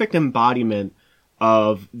perfect embodiment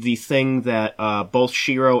of the thing that both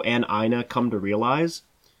Shiro and Aina come to realize.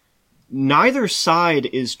 Neither side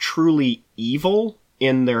is truly evil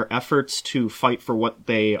in their efforts to fight for what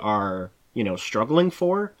they are, struggling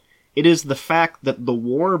for. It is the fact that the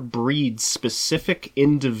war breeds specific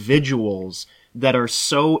individuals that are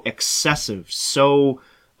so excessive, so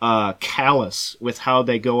callous with how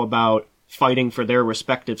they go about fighting for their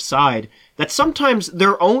respective side, that sometimes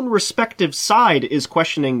their own respective side is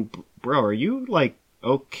questioning, bro, are you,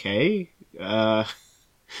 okay? I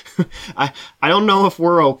don't know if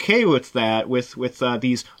we're okay with that, with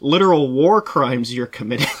these literal war crimes you're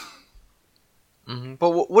committing. Mm-hmm.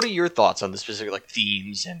 But what are your thoughts on the specific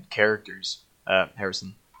themes and characters,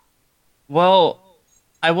 Harrison? Well,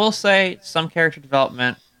 I will say some character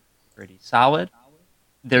development pretty solid.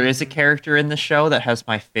 There is a character in the show that has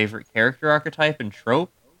my favorite character archetype and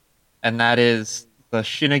trope, and that is the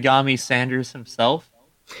Shinigami Sanders himself.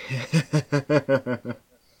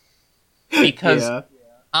 Because Yeah.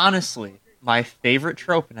 honestly, my favorite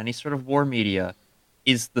trope in any sort of war media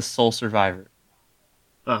is the sole survivor.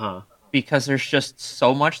 Uh-huh. Because there's just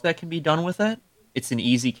so much that can be done with it. It's an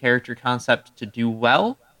easy character concept to do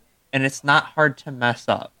well, and it's not hard to mess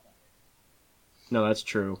up. No, that's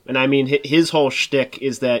true. And I mean, his whole shtick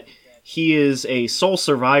is that he is a sole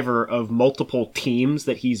survivor of multiple teams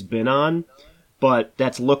that he's been on, but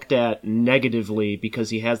that's looked at negatively because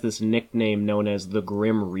he has this nickname known as the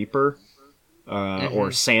Grim Reaper,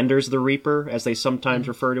 or Sanders the Reaper, as they sometimes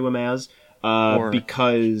refer to him as,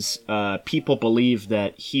 because people believe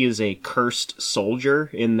that he is a cursed soldier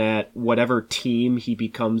in that whatever team he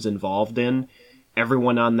becomes involved in,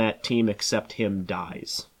 everyone on that team except him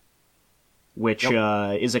dies. Which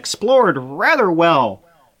is explored rather well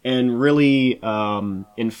and really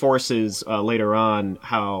enforces later on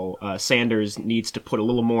how Sanders needs to put a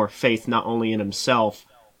little more faith not only in himself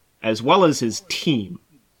as well as his team.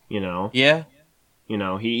 Yeah.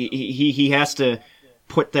 He has to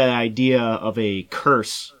put that idea of a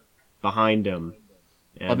curse behind him.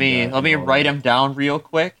 Let me write him down real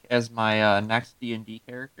quick as my next D&D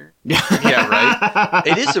character. Yeah, right.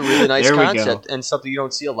 It is a really nice There we concept, go. and something you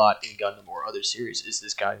don't see a lot in Gundam or other series is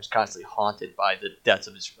this guy who's constantly haunted by the deaths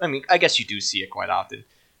of his. I mean, I guess you do see it quite often,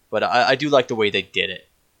 but I do like the way they did it.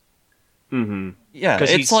 Mm-hmm. Yeah, 'Cause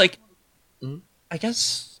it's he's- like Mhm. I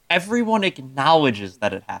guess everyone acknowledges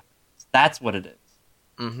that it happens. That's what it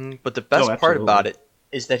is. But the best part absolutely. about it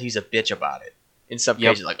is that he's a bitch about it. In some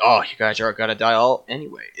Yep. cases, like, oh, you guys are gonna die all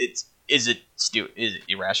anyway. Is it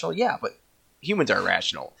irrational? Yeah, but humans are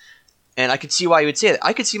irrational, and I could see why you would say that.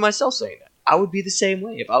 I could see myself saying that. I would be the same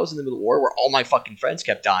way if I was in the middle of war where all my fucking friends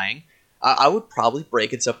kept dying. I would probably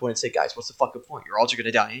break at some point and say, guys, what's the fucking point? You're all just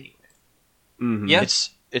gonna die anyway. Mm-hmm. Yeah.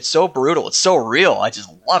 It's so brutal. It's so real. I just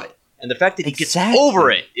love it, and the fact that he gets Exactly.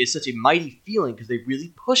 over it is such a mighty feeling because they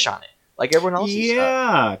really push on it, like everyone else.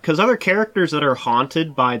 Yeah, because other characters that are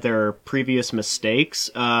haunted by their previous mistakes,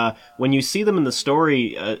 when you see them in the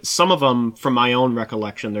story, some of them, from my own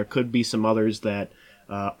recollection, there could be some others that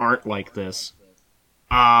aren't like this.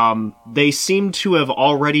 They seem to have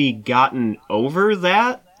already gotten over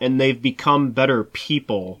that, and they've become better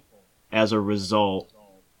people as a result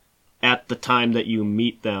at the time that you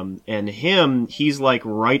meet them. And he's like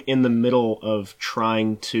right in the middle of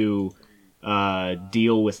trying to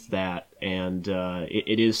deal with that, and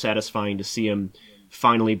it is satisfying to see him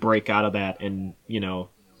finally break out of that and no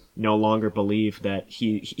longer believe that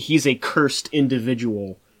he's a cursed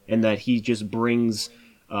individual and that he just brings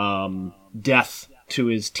death to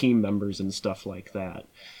his team members and stuff like that.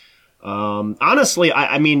 Honestly,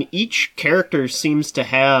 I mean, each character seems to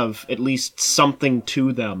have at least something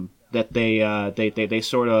to them that they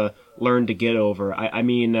sort of learn to get over. I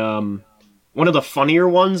mean, one of the funnier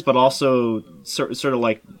ones, but also sort of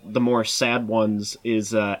like the more sad ones,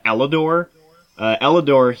 is Elidor.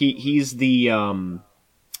 Elidor,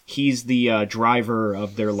 he's the driver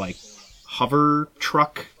of their like hover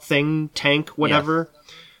truck thing, tank, whatever.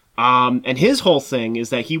 And his whole thing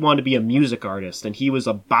is that he wanted to be a music artist, and he was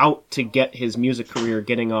about to get his music career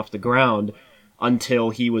getting off the ground until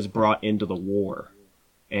he was brought into the war.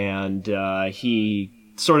 And he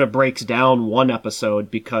sort of breaks down one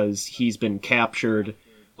episode because he's been captured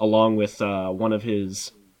along with one of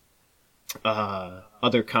his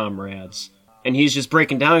other comrades. And he's just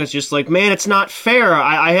breaking down. It's just like, man, it's not fair.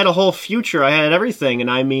 I had a whole future. I had everything. And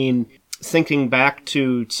I mean, thinking back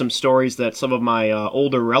to some stories that some of my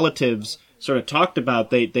older relatives sort of talked about,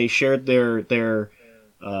 they shared their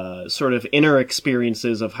sort of inner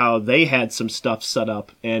experiences of how they had some stuff set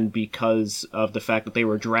up, and because of the fact that they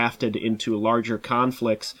were drafted into larger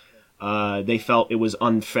conflicts, they felt it was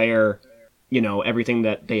unfair. Everything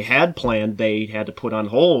that they had planned, they had to put on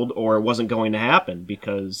hold, or it wasn't going to happen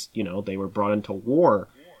because, they were brought into war.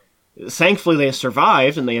 Thankfully, they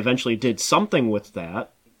survived, and they eventually did something with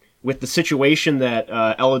that. With the situation that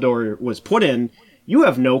Elidor was put in, you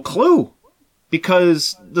have no clue.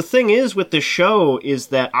 Because the thing is with this show is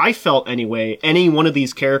that I felt anyway, any one of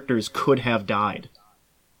these characters could have died.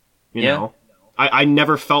 You know? I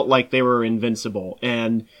never felt like they were invincible.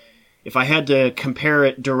 And if I had to compare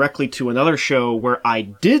it directly to another show where I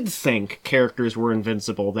did think characters were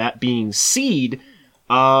invincible, that being Seed,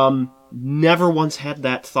 never once had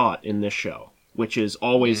that thought in this show, which is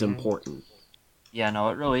always important. Yeah, no,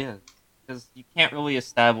 it really is. Because you can't really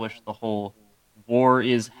establish the whole war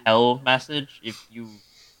is hell message if you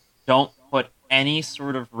don't put any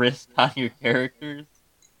sort of risk on your characters.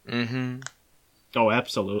 Oh,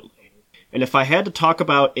 absolutely. And if I had to talk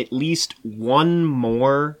about at least one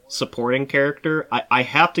more supporting character, I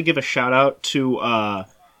have to give a shout out to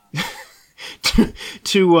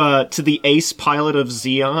to the ace pilot of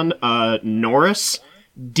Xeon, Norris.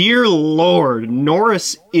 Dear Lord,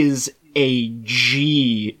 Norris is a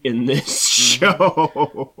G in this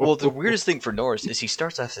show. Well, the weirdest thing for Norris is he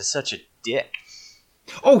starts off as such a dick.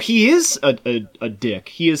 Oh, he is a dick.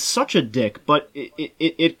 He is such a dick, but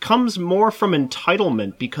it comes more from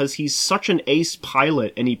entitlement because he's such an ace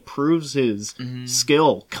pilot and he proves his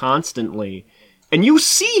skill constantly. And you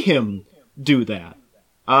see him do that.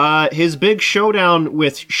 His big showdown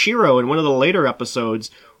with Shiro in one of the later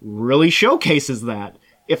episodes really showcases that.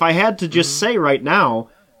 If I had to just say right now,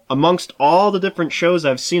 amongst all the different shows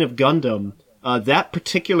I've seen of Gundam, that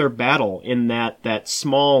particular battle in that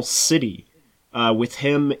small city, with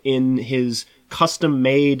him in his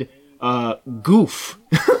custom-made goof.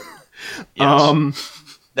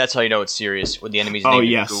 Yes. That's how you know it's serious when the enemy's name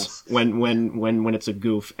is goof. When it's a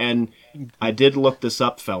goof. And I did look this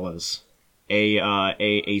up, fellas.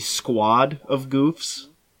 A squad of goofs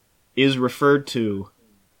is referred to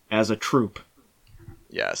as a troop.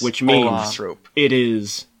 Yes. Which means it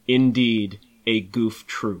is indeed a goof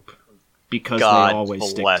troop. Because they always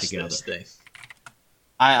stick together. This thing.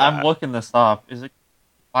 I'm looking this up. Is it?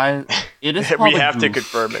 It is. We have to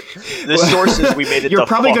confirm it. The sources we made it. You're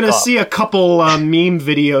probably going to see a couple meme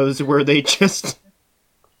videos where they just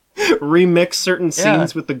remix certain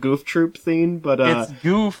scenes with the Goof Troop theme, but it's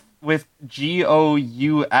Goof with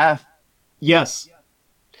GOUF. Yes.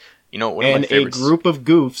 You know, one of my favorites. A group of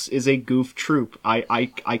goofs is a goof troop.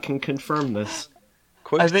 I can confirm this.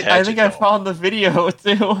 I think I found the video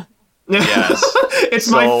too. Yes. It's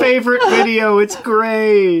my favorite video. It's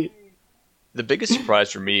great. The biggest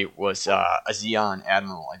surprise for me was a Xeon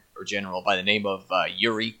admiral or general by the name of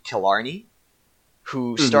Yuri Killarney,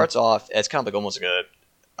 who starts off as kind of like almost like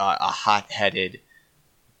a hot-headed,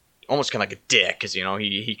 almost kind of like a dick, because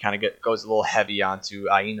he kind of goes a little heavy onto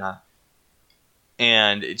Aina,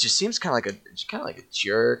 and it just seems kind of like a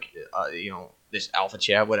jerk, this alpha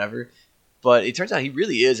chat, whatever. But it turns out he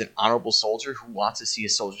really is an honorable soldier who wants to see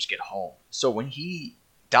his soldiers get home. So when he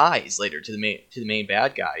dies later to the main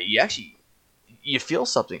bad guy, you feel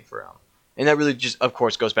something for him. And that really just, of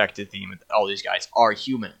course, goes back to the theme that all these guys are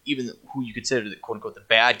human, even who you consider the quote-unquote the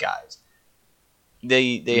bad guys.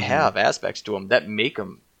 They have aspects to them that make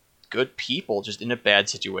them good people just in a bad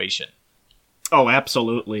situation. Oh,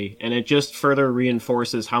 absolutely. And it just further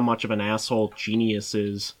reinforces how much of an asshole Genius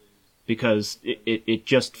is. Because it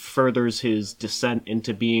just furthers his descent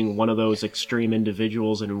into being one of those extreme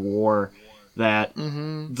individuals in war that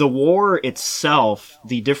the war itself,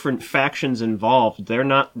 the different factions involved, they're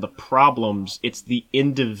not the problems. It's the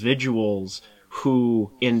individuals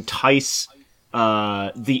who entice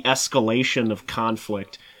the escalation of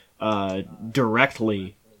conflict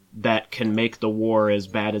directly that can make the war as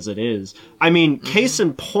bad as it is. I mean, case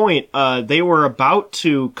in point, they were about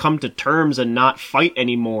to come to terms and not fight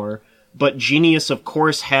anymore. But Genius, of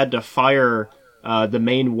course, had to fire the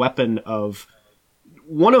main weapon of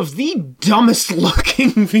one of the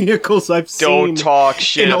dumbest-looking vehicles I've seen. Don't talk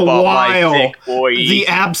shit in a about while. My thick boy. The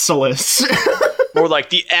Absolus. More like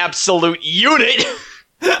the absolute unit.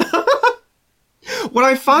 What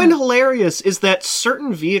I find hilarious is that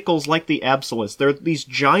certain vehicles like the Absolus, they're these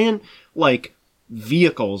giant,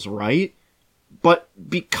 vehicles, right? But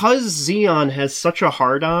because Xeon has such a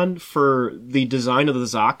hard-on for the design of the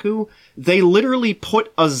Zaku, they literally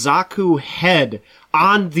put a Zaku head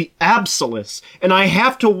on the Absolus. And I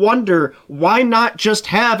have to wonder, why not just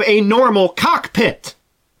have a normal cockpit?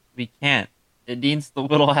 We can't. It needs the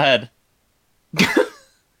little head.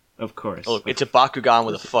 Of course. Look, it's a Bakugan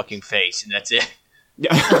with a fucking face, and that's it.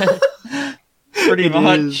 Pretty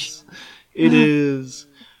much. It is.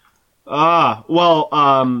 There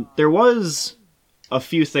was a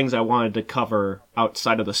few things I wanted to cover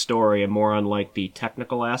outside of the story and more on the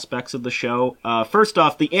technical aspects of the show. First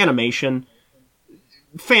off, the animation,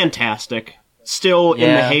 fantastic. Still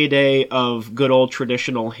in the heyday of good old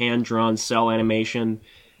traditional hand-drawn cell animation.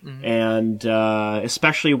 And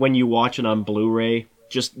especially when you watch it on Blu-ray,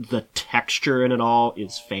 just the texture in it all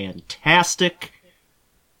is fantastic.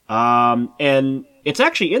 And it's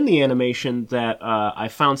actually in the animation that I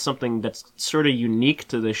found something that's sort of unique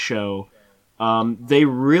to this show. They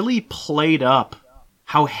really played up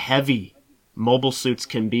how heavy mobile suits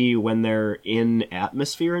can be when they're in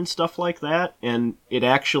atmosphere and stuff like that, and it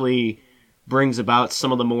actually brings about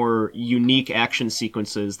some of the more unique action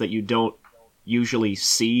sequences that you don't usually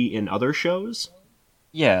see in other shows.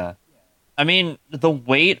 Yeah. I mean, the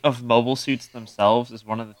weight of mobile suits themselves is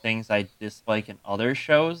one of the things I dislike in other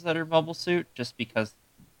shows that are mobile suit, just because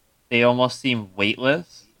they almost seem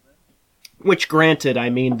weightless. Which, granted, I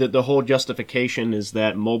mean, the whole justification is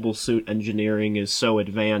that mobile suit engineering is so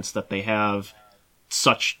advanced that they have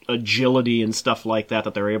such agility and stuff like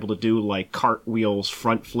that they're able to do, like, cartwheels,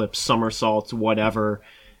 front flips, somersaults, whatever,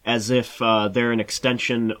 as if they're an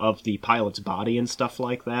extension of the pilot's body and stuff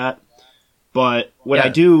like that. But what I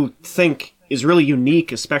do think is really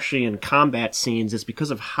unique, especially in combat scenes, is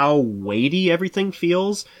because of how weighty everything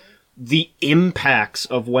feels. The impacts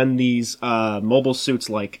of when these mobile suits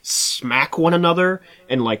like smack one another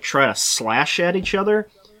and like try to slash at each other,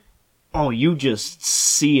 oh, you just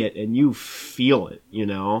see it and you feel it, you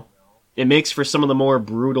know? It makes for some of the more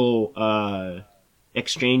brutal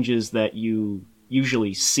exchanges that you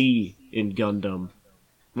usually see in Gundam.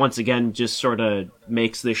 Once again, just sort of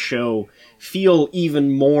makes this show feel even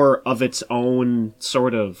more of its own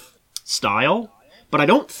sort of style. But I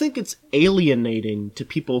don't think it's alienating to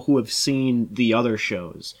people who have seen the other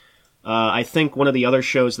shows. I think one of the other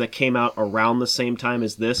shows that came out around the same time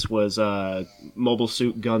as this was Mobile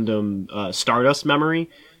Suit Gundam Stardust Memory.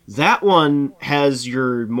 That one has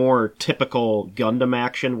your more typical Gundam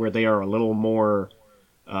action where they are a little more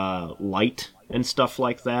light and stuff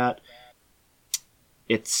like that.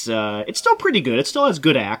 It's still pretty good. It still has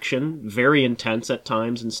good action, very intense at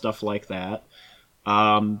times and stuff like that.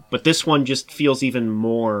 But this one just feels even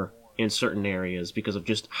more in certain areas because of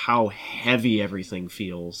just how heavy everything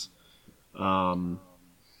feels, and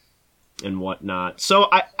whatnot. So,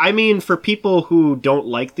 I mean, for people who don't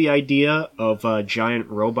like the idea of giant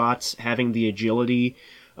robots having the agility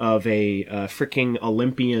of a freaking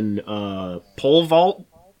Olympian pole vault,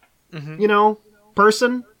 you know,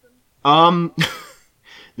 person,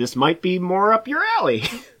 this might be more up your alley.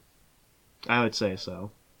 I would say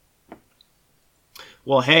so.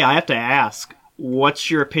 Well, hey, I have to ask, what's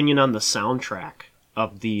your opinion on the soundtrack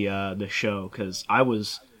of the show? Because I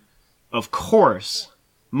was, of course,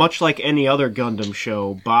 much like any other Gundam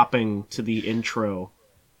show, bopping to the intro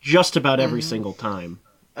just about every single time.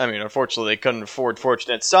 I mean, unfortunately, they couldn't afford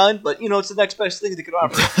Fortunate Son, but, you know, it's the next best thing they could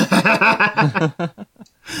offer.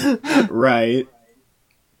 Right.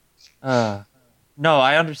 No,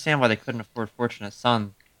 I understand why they couldn't afford Fortunate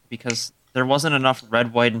Son, because there wasn't enough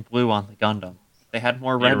red, white, and blue on the Gundam. They had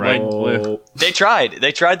more red, white, and blue. They tried.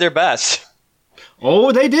 They tried their best.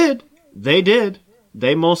 Oh, they did. They did.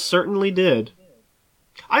 They most certainly did.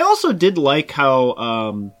 I also did like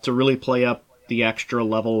how, to really play up the extra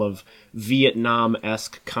level of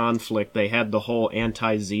Vietnam-esque conflict, they had the whole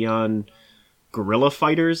anti-Zeon guerrilla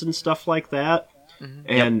fighters and stuff like that. Mm-hmm.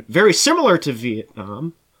 And very similar to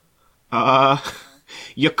Vietnam,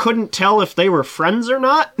 you couldn't tell if they were friends or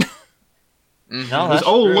not. No, that's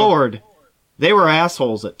true. Lord. They were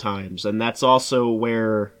assholes at times, and that's also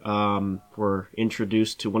where we're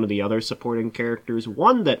introduced to one of the other supporting characters.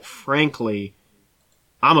 One that, frankly,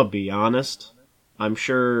 I'm gonna be honest, I'm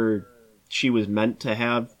sure she was meant to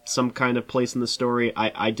have some kind of place in the story.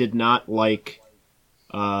 I did not like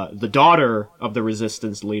the daughter of the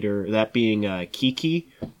Resistance leader, that being Kiki,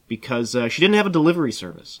 because she didn't have a delivery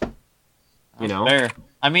service. You know? Fair.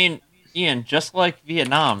 I mean, Ian, just like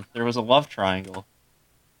Vietnam, there was a love triangle.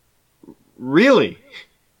 Really?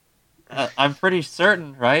 I'm pretty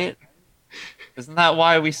certain, right? Isn't that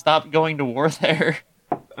why we stopped going to war there?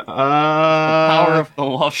 The power of the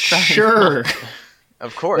love triangle. Sure.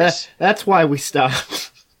 Of course. That's why we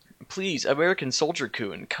stopped. Please, American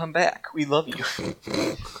Soldier-kun, come back. We love you.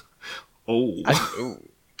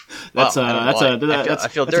 That's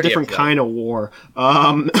a different kind of war.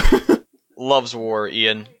 Loves war,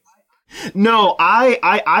 Ian. No,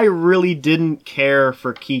 I really didn't care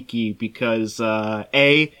for Kiki because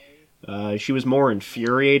she was more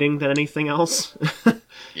infuriating than anything else.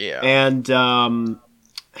 Yeah. And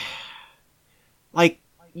like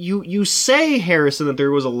you say, Harrison, that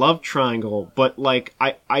there was a love triangle, but like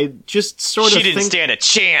I just sort of She didn't stand a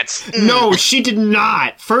chance. No, she did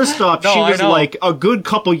not. First off, she was like a good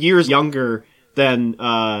couple years younger than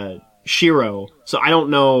Shiro, so I don't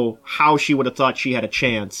know how she would have thought she had a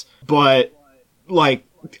chance. But, like,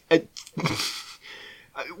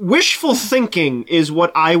 wishful thinking is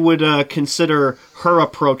what I would consider her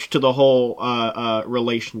approach to the whole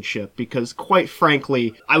relationship, because, quite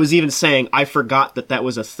frankly, I was even saying I forgot that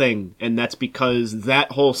was a thing, and that's because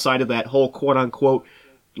that whole side of that whole quote-unquote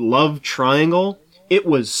love triangle, it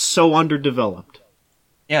was so underdeveloped.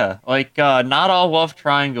 Yeah, like, not all love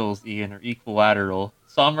triangles, Ian, are equilateral.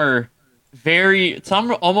 Some are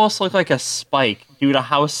almost look like a spike due to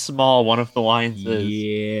how small one of the lines is.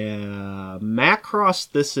 Yeah,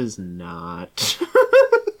 Macross, this is not.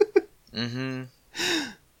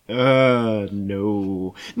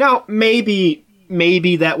 No. Now, maybe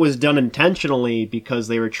maybe that was done intentionally because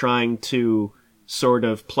they were trying to sort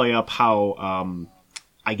of play up how,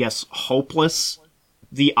 I guess, hopeless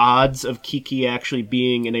the odds of Kiki actually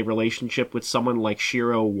being in a relationship with someone like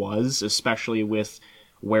Shiro was, especially with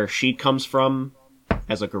where she comes from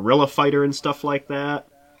as a guerrilla fighter and stuff like that.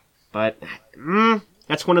 But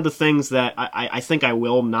that's one of the things that I think I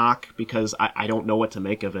will knock because I don't know what to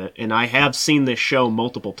make of it. And I have seen this show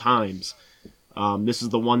multiple times. This is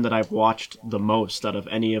the one that I've watched the most out of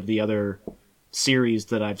any of the other series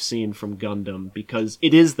that I've seen from Gundam because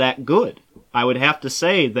it is that good. I would have to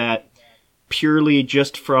say that purely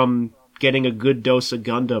just from getting a good dose of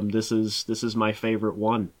Gundam, this is my favorite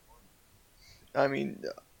one. I mean,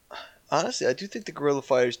 honestly, I do think the guerrilla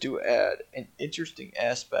fighters do add an interesting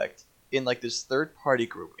aspect in like this third party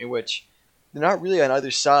group in which they're not really on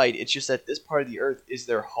either side. It's just that this part of the Earth is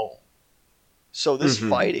their home. So this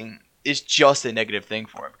fighting is just a negative thing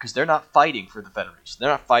for them because they're not fighting for the Federation. They're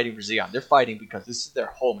not fighting for Zeon. They're fighting because this is their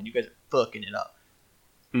home and you guys are fucking it up.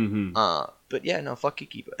 But yeah, no, fuck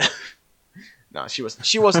Kiki, but no, she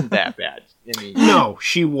wasn't that bad. I mean, no,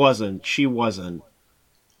 she wasn't.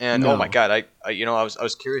 And no. Oh my god, I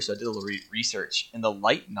was curious. So I did a little research in the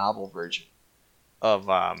light novel version of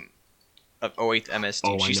 08th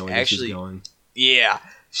MST.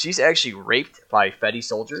 She's actually raped by Fedi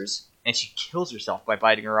soldiers, and she kills herself by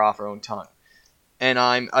biting her off her own tongue. And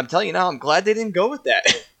I'm telling you now, I'm glad they didn't go with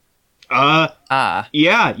that.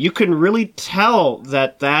 Yeah, you can really tell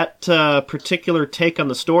that particular take on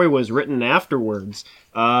the story was written afterwards,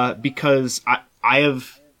 because I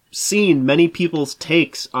have seen many people's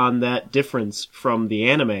takes on that difference from the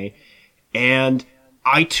anime, and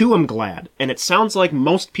I too am glad. And it sounds like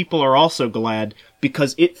most people are also glad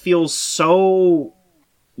because it feels so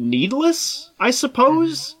needless, I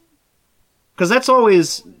suppose. Because that's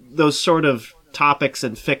always those sort of topics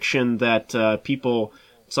in fiction that people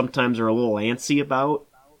sometimes are a little antsy about.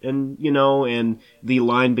 And, and the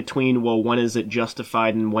line between, well, when is it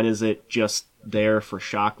justified and when is it just there for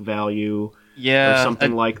shock value? Yeah. Or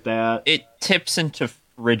something like that. It tips into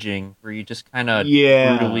fridging, where you just kind of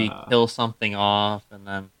brutally kill something off, and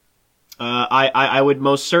then... I would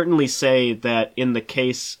most certainly say that in the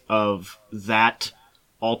case of that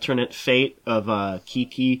alternate fate of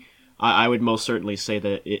Kiki, I would most certainly say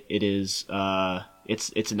that it is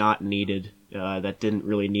it's not needed. That didn't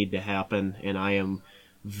really need to happen, and I am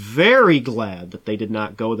very glad that they did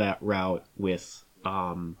not go that route with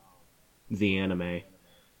the anime.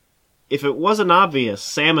 If it wasn't obvious,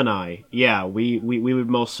 Sam and I, we would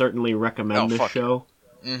most certainly recommend this show.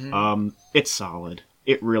 Mm-hmm. It's solid.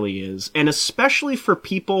 It really is. And especially for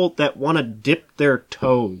people that want to dip their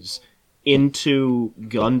toes into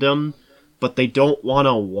Gundam, but they don't want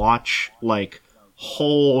to watch, like,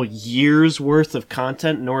 whole years worth of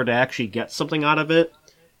content in order to actually get something out of it.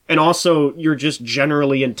 And also, you're just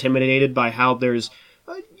generally intimidated by how there's,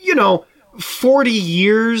 40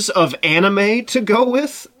 years of anime to go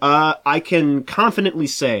with. I can confidently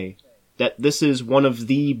say that this is one of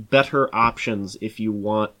the better options if you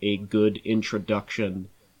want a good introduction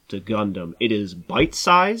to Gundam. It is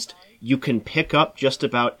bite-sized. You can pick up just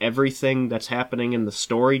about everything that's happening in the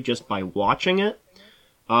story just by watching it.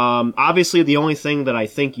 Obviously, the only thing that I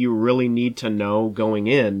think you really need to know going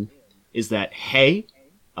in is that, hey,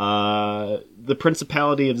 the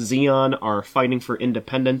Principality of Zeon are fighting for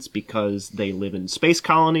independence because they live in space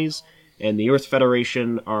colonies, and the Earth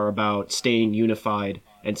Federation are about staying unified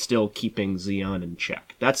and still keeping Zeon in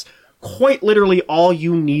check. That's quite literally all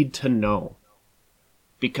you need to know.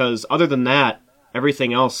 Because other than that,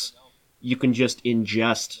 everything else you can just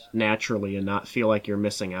ingest naturally and not feel like you're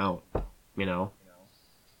missing out,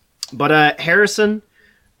 But, Harrison,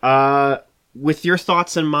 with your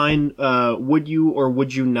thoughts in mind, would you or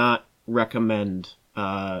would you not recommend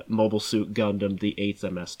Mobile Suit Gundam, the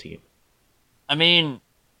 8th MS team? I mean,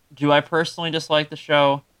 do I personally dislike the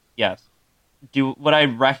show? Yes. Would I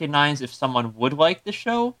recognize if someone would like the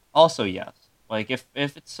show? Also, yes. Like, if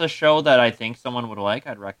it's a show that I think someone would like,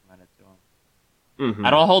 I'd recommend it to them. Mm-hmm.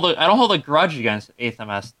 I don't hold a grudge against 8th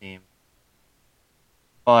MS team.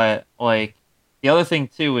 But, like, the other thing,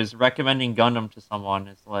 too, is recommending Gundam to someone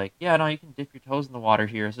is like, yeah, no, you can dip your toes in the water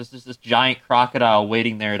here. It's just this giant crocodile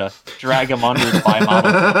waiting there to drag him under his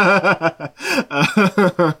bimodal.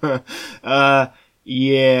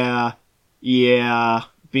 Yeah.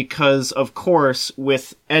 Because, of course,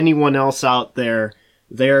 with anyone else out there,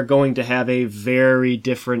 they are going to have a very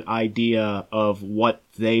different idea of what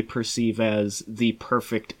they perceive as the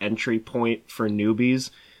perfect entry point for newbies.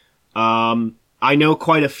 I know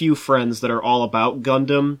quite a few friends that are all about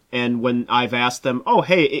Gundam, and when I've asked them, oh,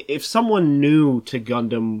 hey, if someone new to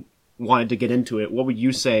Gundam wanted to get into it, what would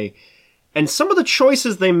you say? And some of the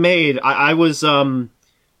choices they made, I was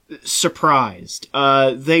surprised.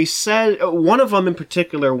 They said, one of them in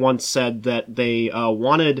particular once said that they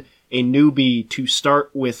wanted a newbie to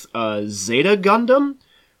start with Zeta Gundam,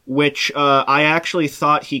 which I actually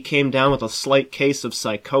thought he came down with a slight case of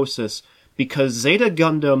psychosis, because Zeta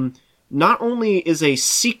Gundam not only is a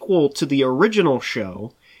sequel to the original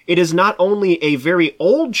show, it is not only a very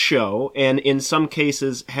old show, and in some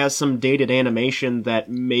cases has some dated animation that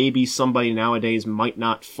maybe somebody nowadays might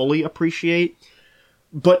not fully appreciate,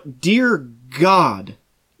 but dear God,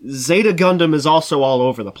 Zeta Gundam is also all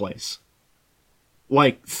over the place.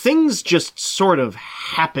 Like, things just sort of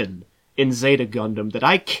happen in Zeta Gundam that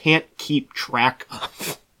I can't keep track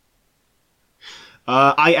of.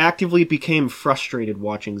 I actively became frustrated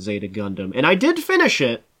watching Zeta Gundam, and I did finish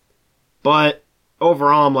it, but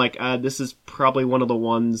overall I'm like, this is probably one of the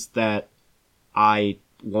ones that I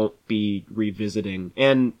won't be revisiting.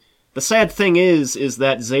 And the sad thing is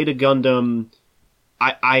that Zeta Gundam,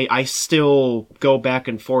 I still go back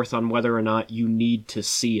and forth on whether or not you need to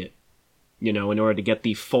see it, in order to get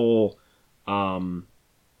the full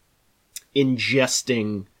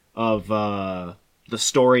ingesting of the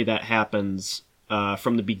story that happens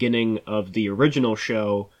from the beginning of the original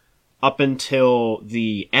show up until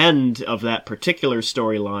the end of that particular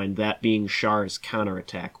storyline, that being Char's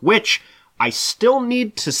counterattack, which I still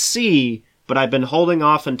need to see, but I've been holding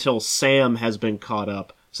off until Sam has been caught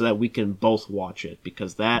up so that we can both watch it,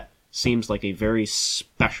 because that seems like a very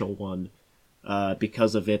special one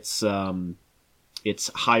because of its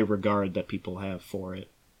high regard that people have for it.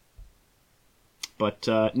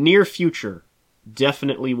 But near future,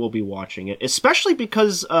 definitely will be watching it, especially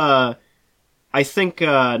because I think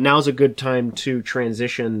now's a good time to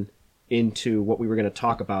transition into what we were going to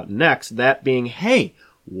talk about next, that being, hey,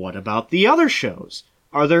 what about the other shows?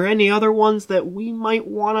 Are there any other ones that we might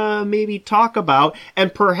want to maybe talk about,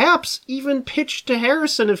 and perhaps even pitch to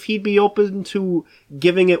Harrison if he'd be open to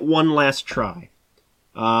giving it one last try?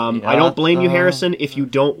 I don't blame you, Harrison, if you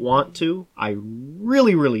don't want to. I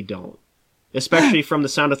really, really don't. Especially from the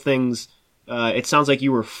sound of things, it sounds like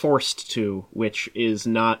you were forced to, which is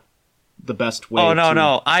not the best way. Oh,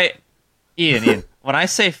 no. Ian, when I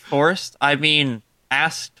say forced, I mean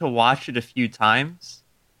asked to watch it a few times,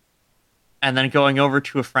 and then going over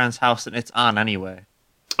to a friend's house and it's on anyway.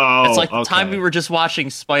 Oh, it's like the time we were just watching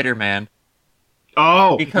Spider-Man.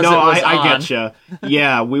 Oh, because no, I getcha.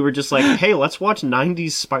 Yeah, we were just like, hey, let's watch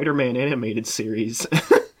 90s Spider-Man animated series.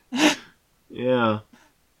 Yeah.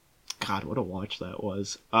 God, what a watch that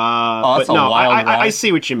was. But no, I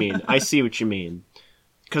see what you mean. I see what you mean.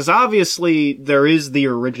 Because obviously there is the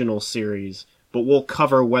original series, but we'll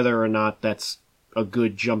cover whether or not that's a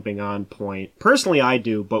good jumping on point. Personally, I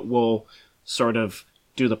do, but we'll sort of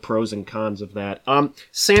do the pros and cons of that.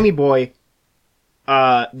 Sammy boy,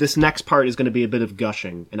 this next part is going to be a bit of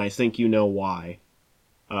gushing, and I think you know why.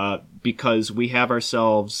 Because we have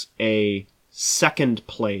ourselves a second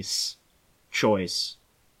place choice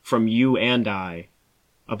from you and I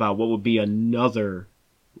about what would be another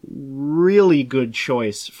really good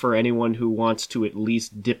choice for anyone who wants to at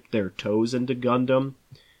least dip their toes into Gundam.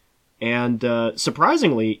 And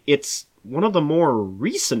surprisingly, it's one of the more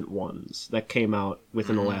recent ones that came out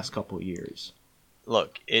within the last couple of years.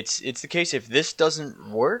 Look, it's the case, if this doesn't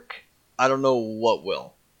work, I don't know what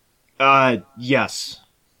will. Yes.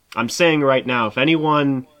 I'm saying right now, if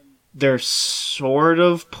anyone, they're sort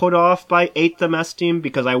of put off by 8th MS Team,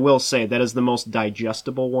 because I will say that is the most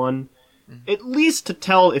digestible one. At least to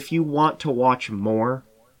tell if you want to watch more.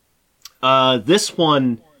 This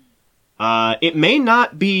one, it may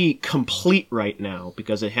not be complete right now,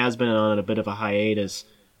 because it has been on a bit of a hiatus.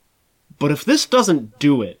 But if this doesn't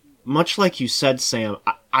do it, much like you said, Sam,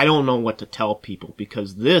 I don't know what to tell people,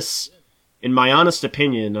 because this, in my honest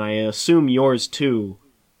opinion, and I assume yours too,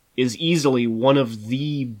 is easily one of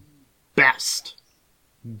the best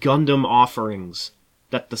Gundam offerings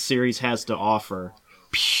that the series has to offer,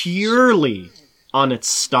 purely on its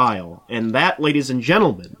style. And that, ladies and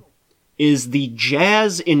gentlemen, is the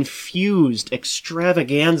jazz-infused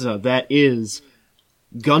extravaganza that is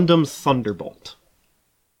Gundam Thunderbolt.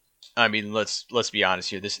 I mean, let's be honest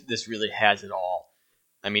here. This really has it all.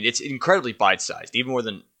 I mean, it's incredibly bite-sized, even more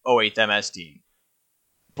than 08th MSD.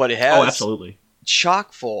 But it has absolutely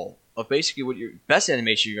chock full of basically what your best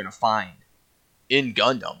animation you're going to find in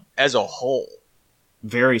Gundam as a whole.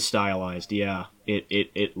 Very stylized, yeah.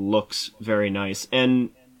 It looks very nice. And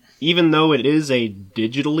even though it is a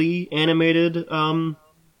digitally animated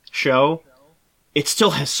show, it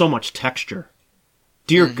still has so much texture.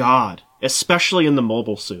 Dear God. Especially in the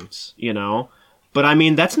mobile suits, you know? But I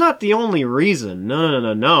mean, that's not the only reason.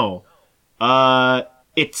 No.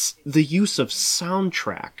 It's the use of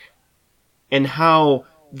soundtrack and how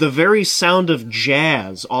the very sound of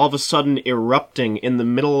jazz all of a sudden erupting in the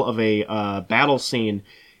middle of a battle scene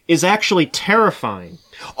is actually terrifying.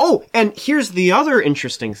 Oh, and here's the other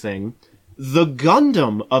interesting thing. The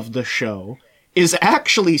Gundam of the show is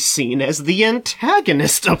actually seen as the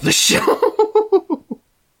antagonist of the show.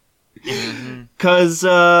 Because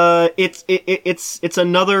it's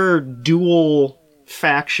another dual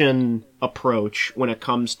faction approach when it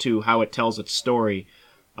comes to how it tells its story.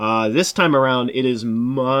 This time around, it is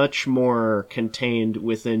much more contained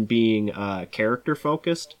within being character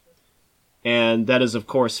focused, and that is, of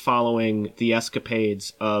course, following the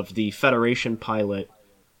escapades of the Federation pilot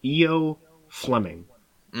E.O. Fleming,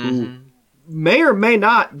 who may or may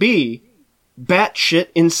not be batshit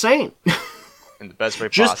insane. In the best way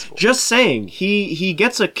possible. Just saying, he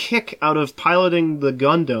gets a kick out of piloting the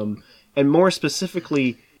Gundam, and more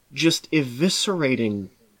specifically, just eviscerating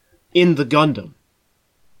in the Gundam,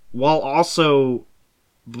 while also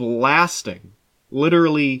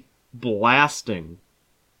literally blasting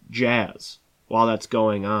jazz while that's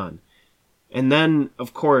going on. And then,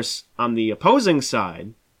 of course, on the opposing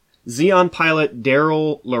side, Zeon pilot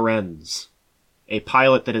Daryl Lorenz, a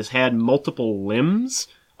pilot that has had multiple limbs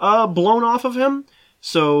blown off of him.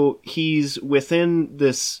 So he's within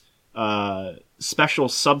this special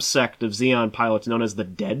subsect of Zeon pilots known as the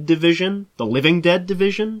Dead Division, the Living Dead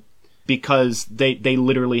Division, because they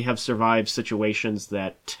literally have survived situations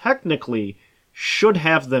that technically should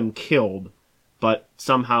have them killed, but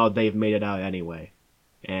somehow they've made it out anyway.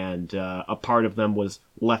 And a part of them was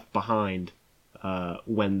left behind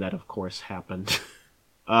when that, of course, happened.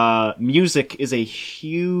 Music is a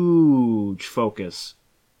huge focus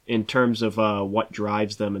in terms of what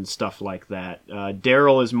drives them and stuff like that.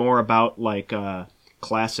 Daryl is more about like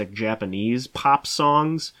classic Japanese pop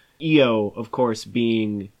songs. Io, of course,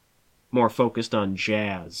 being more focused on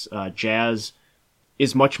jazz. Jazz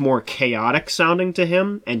is much more chaotic sounding to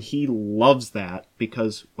him, and he loves that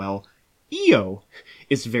because, well, Io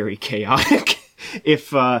is very chaotic.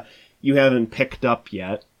 If you haven't picked up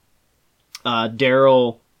yet,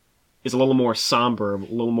 Daryl is a little more somber, a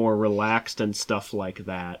little more relaxed and stuff like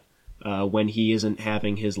that, when he isn't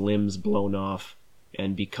having his limbs blown off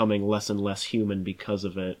and becoming less and less human because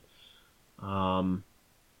of it.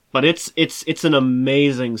 But it's an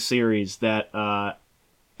amazing series that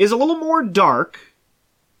is a little more dark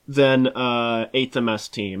than 8th MS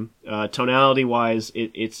Team. Tonality-wise,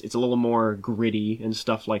 it's a little more gritty and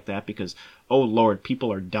stuff like that because, oh lord,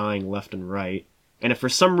 people are dying left and right. And if for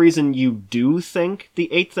some reason you do think the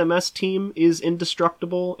 8th MS Team is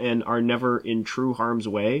indestructible and are never in true harm's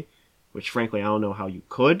way, which frankly I don't know how you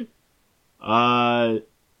could,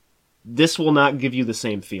 this will not give you the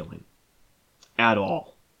same feeling. At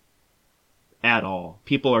all. At all.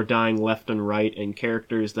 People are dying left and right, and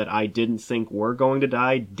characters that I didn't think were going to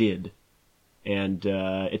die did. And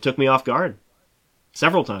it took me off guard.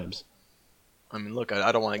 Several times. I mean, look,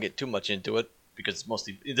 I don't want to get too much into it, because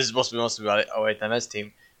this is supposed to be mostly about 8th MS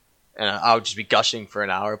Team, and I'll just be gushing for an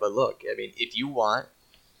hour. But look, I mean, if you want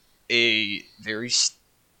a very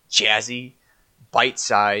jazzy,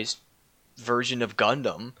 bite-sized version of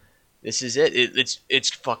Gundam, this is it. It's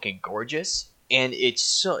fucking gorgeous, and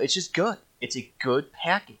it's just good. It's a good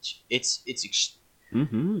package. It's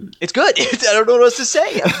good. I don't know what else to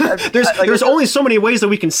say. There's only so many ways that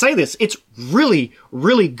we can say this. It's really,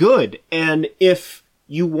 really good, and if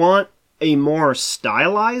you want a more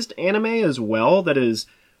stylized anime as well, that is,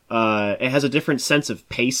 it has a different sense of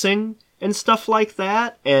pacing and stuff like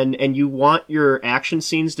that, and you want your action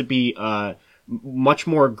scenes to be much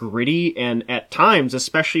more gritty, and at times,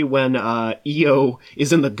 especially when Io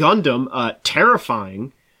is in the Gundam,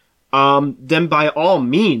 terrifying, then by all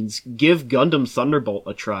means, give Gundam Thunderbolt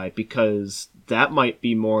a try, because that might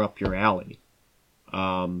be more up your alley.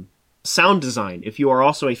 Sound design. If you are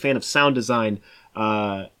also a fan of sound design,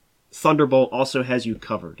 Thunderbolt also has you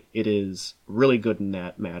covered. It is really good in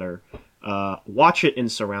that matter. Watch it in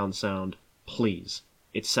surround sound, please.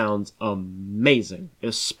 It sounds amazing,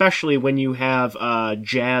 especially when you have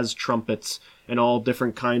jazz trumpets and all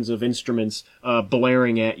different kinds of instruments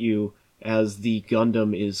blaring at you as the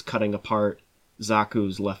Gundam is cutting apart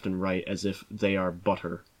Zaku's left and right as if they are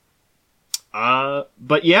butter.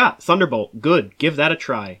 But yeah, Thunderbolt, good. Give that a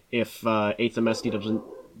try if 8th MSD doesn't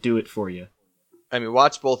do it for you. I mean,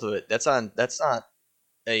 watch both of it. That's not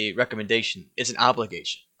a recommendation. It's an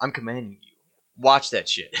obligation. I'm commanding you. Watch that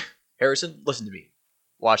shit. Harrison, listen to me.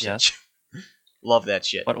 Watch that shit. Love that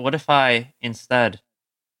shit. But what if I instead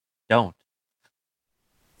don't?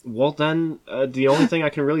 Well, then, the only thing I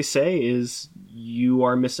can really say is you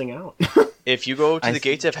are missing out. If you go to the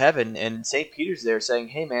gates of heaven and St. Peter's there saying,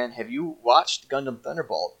 "Hey man, have you watched Gundam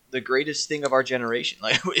Thunderbolt, the greatest thing of our generation?"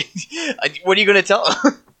 Like, what are you going to tell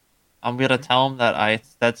him? I'm gonna tell him that I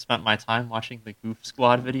instead spent my time watching the Goof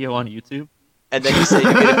Squad video on YouTube. And then you say,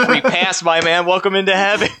 "You get a free pass, my man. Welcome into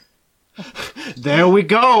heaven." There we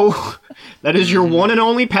go. That is your one and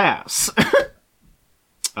only pass.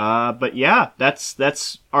 But yeah,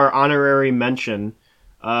 that's our honorary mention.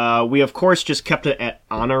 We of course just kept it at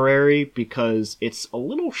honorary because it's a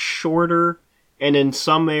little shorter, and in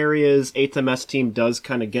some areas, 8th MS Team does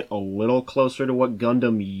kind of get a little closer to what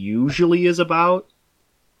Gundam usually is about.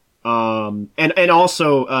 And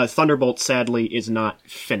also, Thunderbolt sadly is not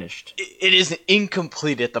finished. It is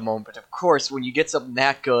incomplete at the moment. Of course, when you get something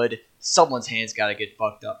that good, someone's hands gotta get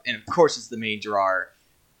fucked up, and of course it's the main drawer.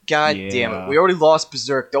 God damn it, we already lost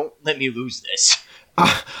Berserk. Don't let me lose this.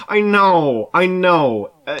 I know.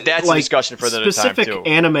 That's a discussion for another time, too. Specific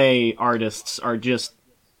anime artists are just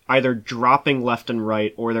either dropping left and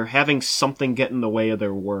right, or they're having something get in the way of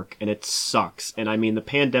their work, and it sucks. And I mean, the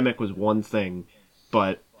pandemic was one thing,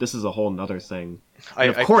 but this is a whole nother thing. And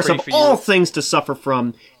of course, of all things to suffer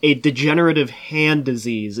from, a degenerative hand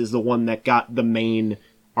disease is the one that got the main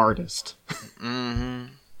artist. Mm-hmm.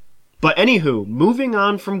 But anywho, moving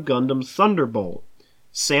on from Gundam Thunderbolt,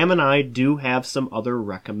 Sam and I do have some other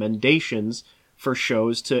recommendations for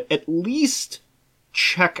shows to at least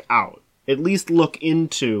check out, at least look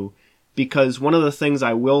into, because one of the things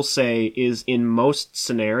I will say is in most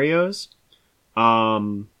scenarios,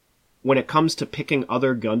 when it comes to picking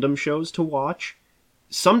other Gundam shows to watch,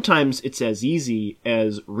 sometimes it's as easy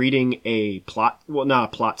as reading a plot, well, not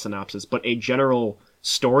a plot synopsis, but a general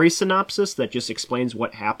story synopsis that just explains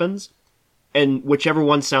what happens, and whichever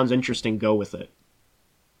one sounds interesting, go with it.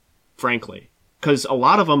 Frankly. Because a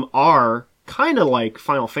lot of them are kind of like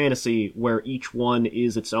Final Fantasy, where each one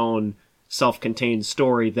is its own self-contained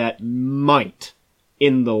story that might,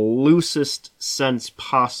 in the loosest sense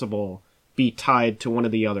possible, be tied to one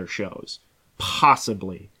of the other shows.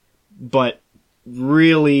 Possibly. But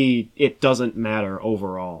really, it doesn't matter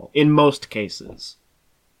overall, in most cases.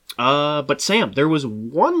 But Sam, there was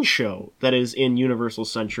one show that is in Universal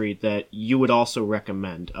Century that you would also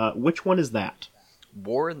recommend. Which one is that?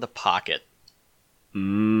 War in the Pocket.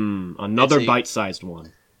 Another bite-sized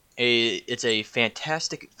one. It's a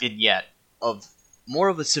fantastic vignette of more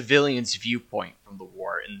of a civilian's viewpoint from the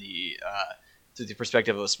war in the through the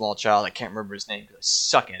perspective of a small child. I can't remember his name because I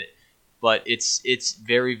suck at it. But it's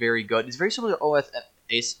very, very good. It's very similar to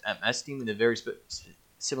OSMS Team in a very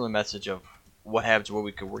similar message of what happens where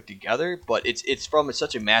we could work together, but it's from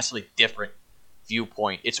such a massively different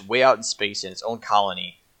viewpoint. It's way out in space in its own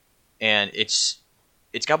colony, and it's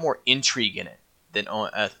got more intrigue in it than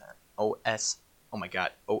OS. Oh my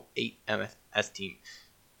god, 08MS Team.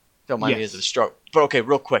 Don't mind me as a stroke. But okay,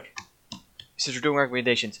 real quick. Since we're doing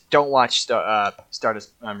recommendations, don't watch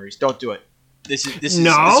Stardust Memories. Don't do it. This is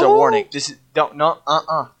a warning. Don't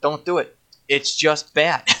do it. It's just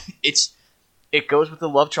bad. It goes with the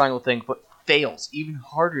love triangle thing, but fails even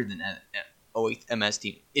harder than 08MS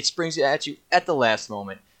Team. It springs at you at the last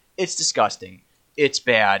moment. It's disgusting. It's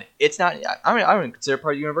bad. It's not. I mean, I don't consider it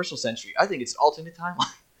part of Universal Century. I think it's alternate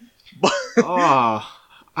timeline.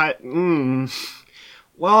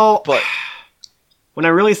 Well, but when I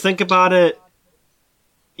really think about it,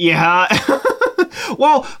 yeah.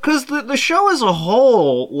 Well, because the show as a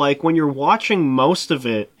whole, like when you're watching most of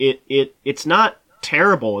it, it's not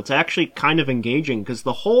terrible. It's actually kind of engaging, because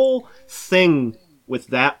the whole thing with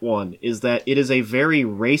that one is that it is a very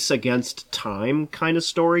race against time kind of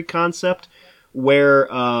story concept, where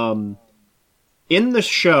in the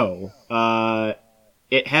show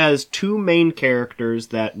it has two main characters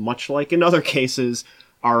that, much like in other cases,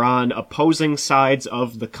 are on opposing sides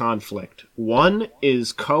of the conflict. One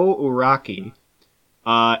is Ko Uraki,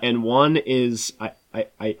 and one is,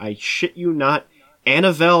 I shit you not,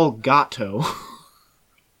 Anavel Gato.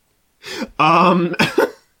 And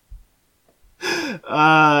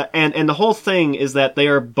the whole thing is that they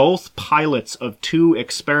are both pilots of two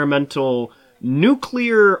experimental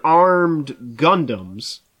nuclear-armed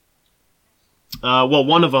Gundams. Well,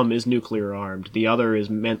 one of them is nuclear-armed. The other is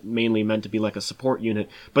mainly meant to be like a support unit.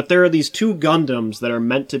 But there are these two Gundams that are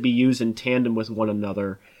meant to be used in tandem with one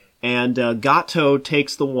another. And Gato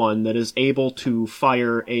takes the one that is able to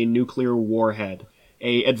fire a nuclear warhead.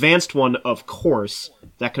 A advanced one, of course,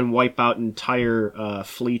 that can wipe out entire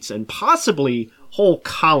fleets and possibly whole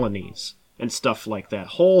colonies and stuff like that.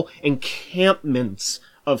 Whole encampments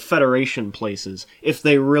of Federation places, if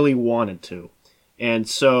they really wanted to. And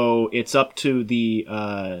so it's up to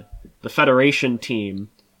the Federation team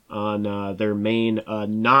on their main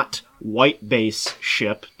not white base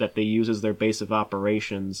ship that they use as their base of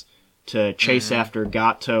operations to chase after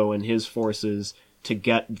Gato and his forces to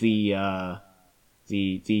get the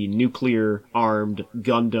nuclear armed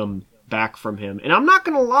Gundam back from him. And I'm not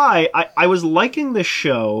gonna lie, I was liking this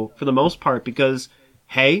show for the most part because,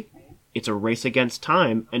 hey, it's a race against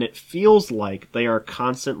time, and it feels like they are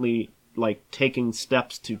constantly like taking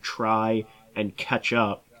steps to try and catch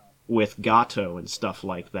up with Gato and stuff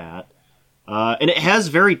like that. And it has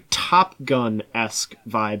very Top Gun-esque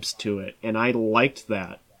vibes to it, and I liked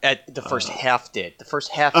that. At the first half did. The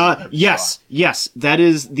first half. Yes, that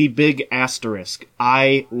is the big asterisk.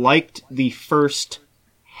 I liked the first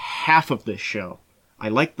half of this show. I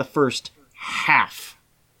liked the first half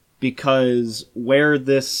because where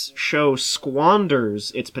this show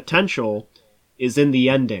squanders its potential is in the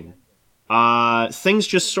ending. Things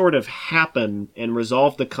just sort of happen and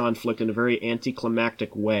resolve the conflict in a very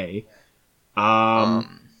anticlimactic way.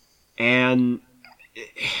 And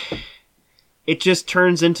it just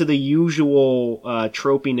turns into the usual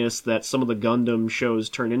tropiness that some of the Gundam shows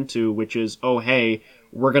turn into, which is, oh, hey,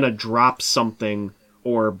 we're gonna drop something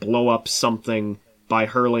or blow up something by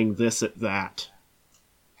hurling this at that.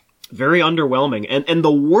 Very underwhelming. And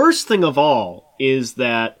the worst thing of all is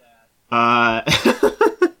that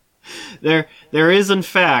there is in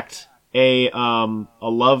fact a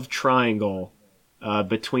love triangle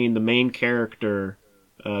between the main character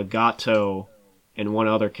Gato and one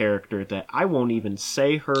other character that I won't even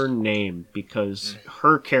say her name because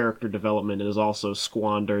her character development is also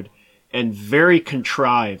squandered and very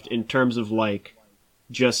contrived in terms of like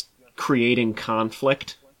just creating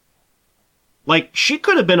conflict. Like, she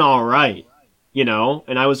could have been alright, you know,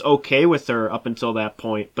 and I was okay with her up until that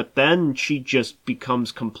point, but then she just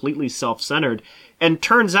becomes completely self-centered, and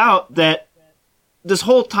turns out that this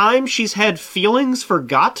whole time she's had feelings for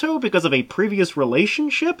Gato because of a previous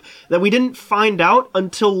relationship that we didn't find out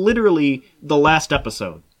until literally the last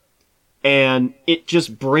episode. And it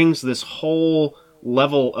just brings this whole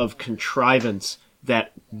level of contrivance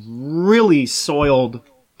that really soiled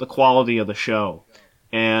the quality of the show.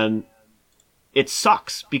 And it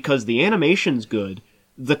sucks because the animation's good.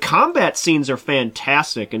 The combat scenes are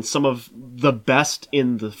fantastic and some of the best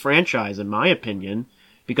in the franchise, in my opinion,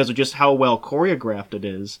 because of just how well choreographed it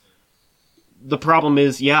is. The problem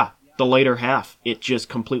is, the later half, it just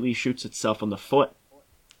completely shoots itself in the foot.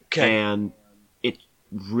 Okay. And it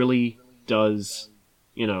really does,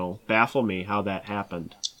 baffle me how that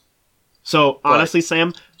happened. So, honestly,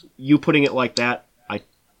 Sam, you putting it like that, I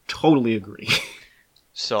totally agree.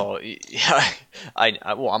 So, yeah,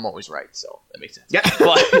 I'm always right, so that makes sense. Yeah.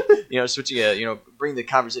 But, switching, bring the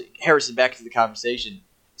conversation, Harrison back to the conversation.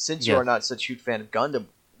 Since you are not such a huge fan of Gundam,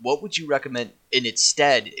 what would you recommend in its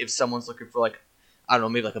stead if someone's looking for, like, I don't know,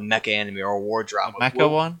 maybe like a mecha anime or a war drama? A mecha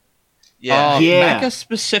one? Yeah. Mecha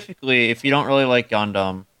specifically, if you don't really like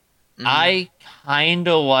Gundam, I kind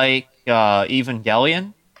of like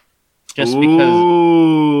Evangelion. Just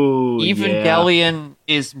because Evangelion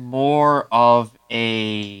is more of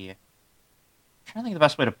a... I'm trying to think of the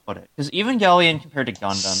best way to put it. Because Evangelion compared to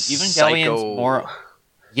Gundam, Evangelion's more...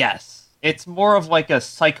 Yes. It's more of like a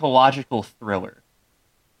psychological thriller.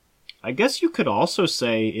 I guess you could also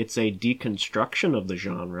say it's a deconstruction of the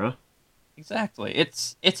genre. Exactly.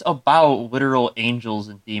 It's about literal angels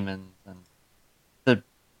and demons and the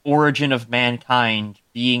origin of mankind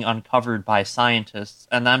being uncovered by scientists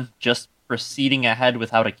and them just proceeding ahead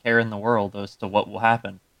without a care in the world as to what will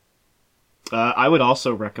happen. I would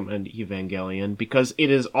also recommend Evangelion because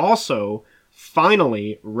it is also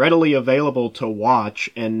finally readily available to watch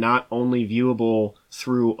and not only viewable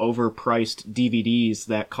through overpriced DVDs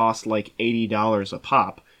that cost like $80 a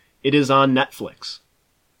pop. It is on Netflix.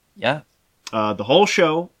 Yeah. The whole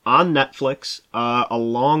show on Netflix,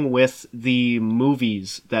 along with the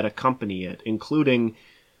movies that accompany it, including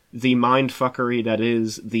the mindfuckery that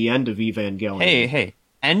is the end of Evangelion. Hey.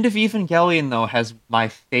 End of Evangelion, though, has my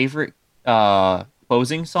favorite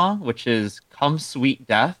closing song, which is Come Sweet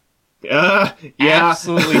Death. Yeah.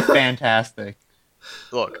 Absolutely fantastic.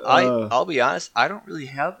 Look, I'll be honest, I don't really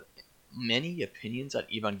have many opinions on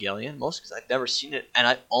Evangelion, mostly because I've never seen it, and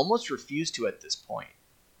I almost refuse to at this point.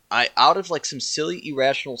 Out of like some silly,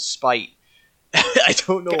 irrational spite, I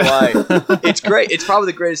don't know why. It's great. It's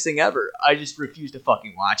probably the greatest thing ever. I just refuse to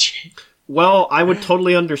fucking watch it. Well, I would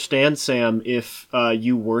totally understand, Sam, if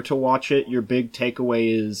you were to watch it. Your big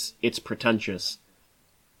takeaway is it's pretentious.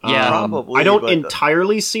 Yeah, probably. I don't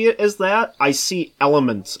entirely see it as that. I see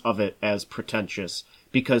elements of it as pretentious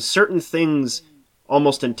because certain things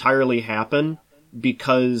almost entirely happen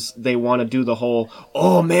because they want to do the whole,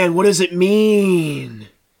 oh man, what does it mean?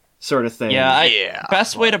 Sort of thing.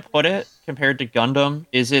 Best way to put it, compared to Gundam,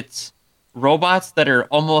 is it's robots that are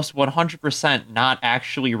almost 100% not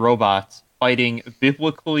actually robots fighting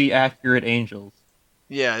biblically accurate angels.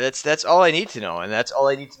 Yeah, that's all I need to know, and that's all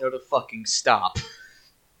I need to know to fucking stop.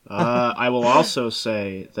 I will also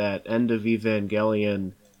say that End of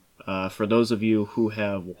Evangelion, for those of you who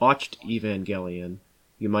have watched Evangelion,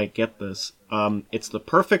 you might get this. It's the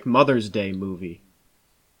perfect Mother's Day movie.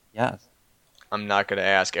 Yes. I'm not going to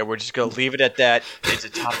ask, and we're just going to leave it at that. It's a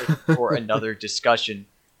topic for another discussion.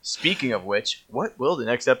 Speaking of which, what will the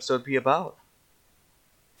next episode be about?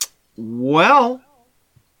 Well,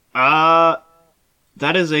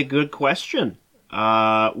 that is a good question.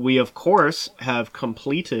 We of course have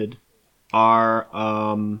completed our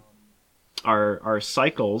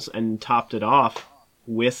cycles and topped it off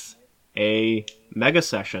with a mega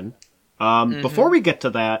session. Before we get to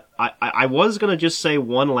that, I was gonna just say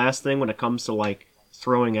one last thing when it comes to like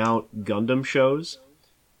throwing out Gundam shows.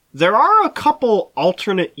 There are a couple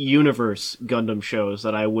alternate universe Gundam shows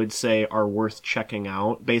that I would say are worth checking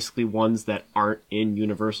out. Basically ones that aren't in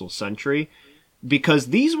Universal Century. Because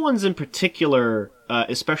these ones in particular,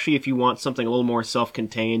 especially if you want something a little more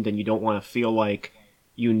self-contained and you don't want to feel like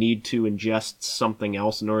you need to ingest something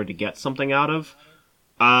else in order to get something out of,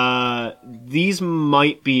 these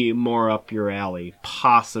might be more up your alley.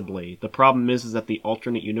 Possibly. The problem is that the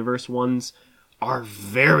alternate universe ones are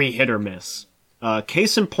very hit or miss.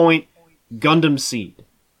 Case in point, Gundam Seed.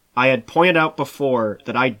 I had pointed out before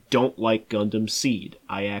that I don't like Gundam Seed.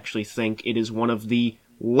 I actually think it is one of the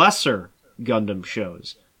lesser Gundam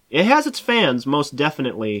shows. It has its fans, most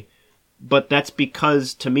definitely, but that's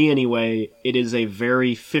because, to me anyway, it is a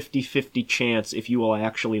very 50-50 chance if you will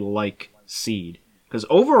actually like Seed. Because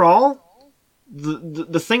overall,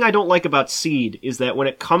 the thing I don't like about Seed is that when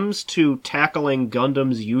it comes to tackling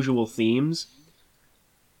Gundam's usual themes,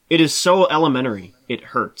 it is so elementary, it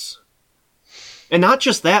hurts. And not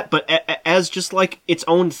just that, but as just like its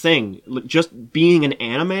own thing, just being an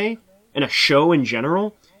anime and a show in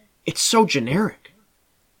general, it's so generic.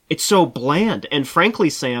 It's so bland. And frankly,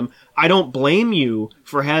 Sam, I don't blame you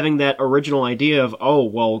for having that original idea of, oh,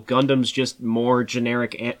 well, Gundam's just more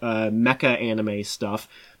generic mecha anime stuff,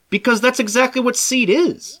 because that's exactly what Seed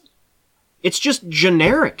is. It's just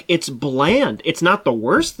generic. It's bland. It's not the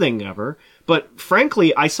worst thing ever, but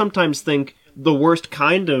frankly, I sometimes think the worst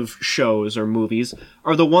kind of shows or movies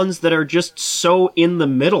are the ones that are just so in the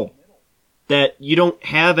middle that you don't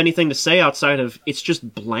have anything to say outside of it's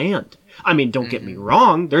just bland. I mean, don't get me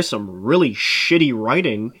wrong, there's some really shitty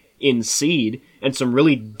writing in Seed and some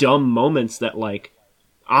really dumb moments that, like,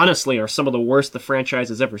 honestly are some of the worst the franchise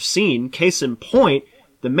has ever seen. Case in point,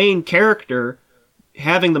 the main character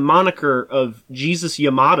having the moniker of Jesus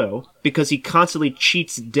Yamato because he constantly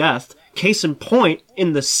cheats death. Case in point,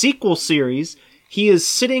 in the sequel series, he is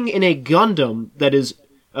sitting in a Gundam that is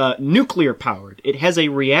nuclear powered. It has a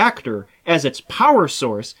reactor as its power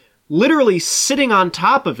source, literally sitting on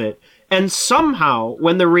top of it, and somehow,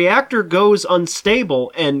 when the reactor goes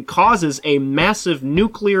unstable and causes a massive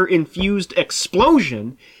nuclear-infused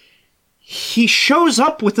explosion, he shows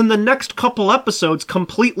up within the next couple episodes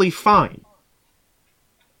completely fine.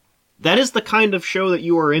 That is the kind of show that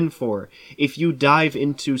you are in for if you dive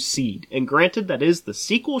into Seed. And granted, that is the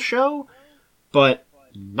sequel show, but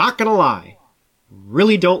not gonna lie,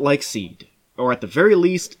 really don't like Seed. Or at the very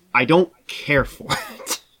least, I don't care for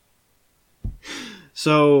it.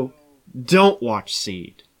 So, don't watch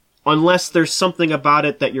Seed. Unless there's something about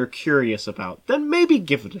it that you're curious about. Then maybe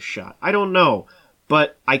give it a shot. I don't know.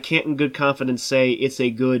 But I can't in good confidence say it's a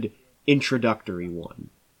good introductory one.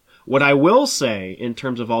 What I will say, in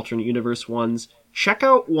terms of alternate universe ones, check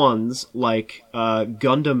out ones like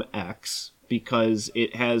Gundam X, because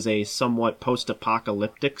it has a somewhat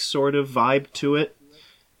post-apocalyptic sort of vibe to it.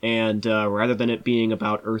 And rather than it being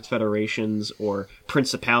about Earth Federations or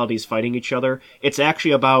principalities fighting each other, it's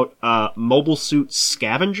actually about mobile suit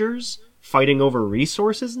scavengers fighting over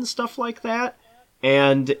resources and stuff like that,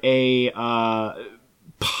 and a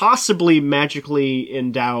possibly magically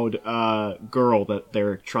endowed girl that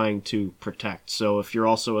they're trying to protect. So if you're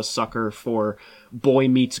also a sucker for boy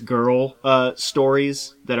meets girl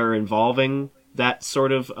stories that are involving that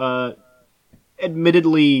sort of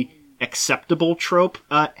admittedly acceptable trope,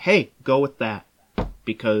 hey, go with that,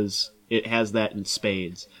 because it has that in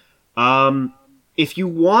spades. If you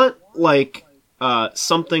want, like,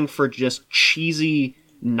 something for just cheesy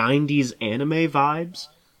 90s anime vibes,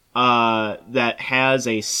 that has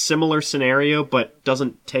a similar scenario but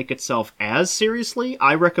doesn't take itself as seriously,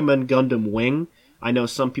 I recommend Gundam Wing. I know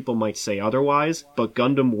some people might say otherwise, but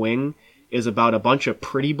Gundam Wing is about a bunch of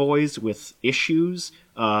pretty boys with issues,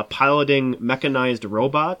 piloting mechanized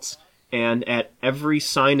robots, and at every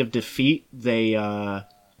sign of defeat, they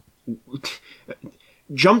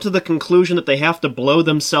jump to the conclusion that they have to blow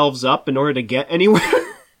themselves up in order to get anywhere.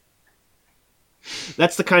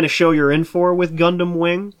 That's the kind of show you're in for with Gundam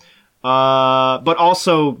Wing. But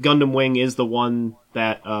also, Gundam Wing is the one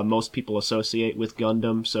that most people associate with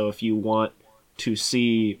Gundam, so if you want to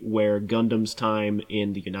see where Gundam's time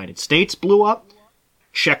in the United States blew up,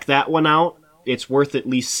 check that one out. It's worth at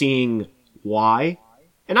least seeing why,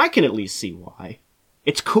 and I can at least see why.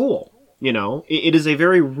 It's cool, you know? It is a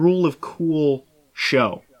very rule of cool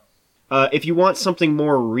show. If you want something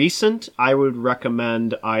more recent, I would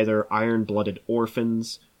recommend either Iron-Blooded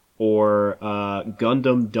Orphans or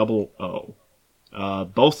Gundam 00.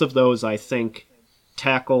 Both of those, I think,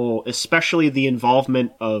 tackle especially the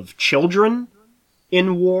involvement of children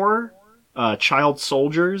in war, child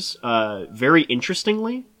soldiers, very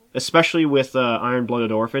interestingly, especially with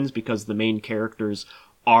Iron-Blooded Orphans, because the main characters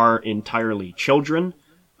are entirely children,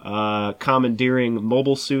 commandeering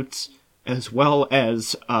mobile suits as well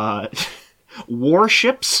as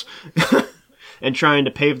warships and trying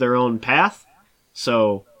to pave their own path.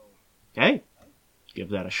 So, hey, give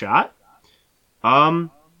that a shot. And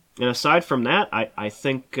aside from that, I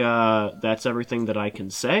think that's everything that I can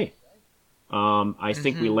say. I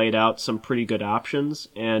think we laid out some pretty good options,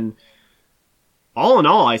 and all in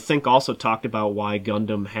all, I think also talked about why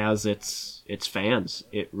Gundam has its fans.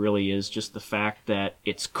 It really is just the fact that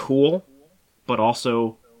it's cool, but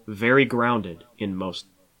also very grounded in most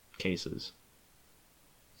cases.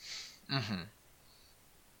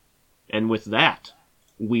 And with that,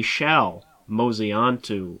 we shall mosey on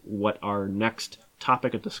to what our next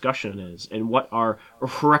topic of discussion is, and what our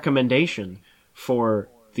recommendation for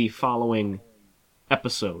the following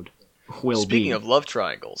episode will be. Speaking of love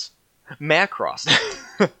triangles, Macross.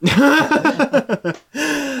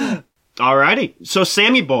 Alrighty, so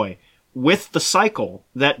Sammy Boy, with the cycle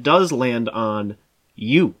that does land on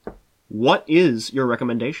you, what is your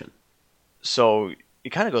recommendation? So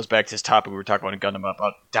it kind of goes back to this topic we were talking about in Gundam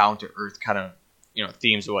about down to earth kind of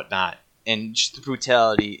themes and whatnot, and just the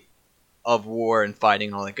brutality of war and fighting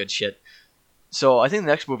and all that good shit. So I think the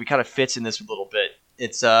next movie kind of fits in this a little bit.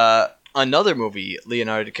 It's another movie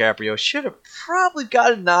Leonardo DiCaprio should have probably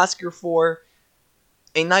gotten an Oscar for.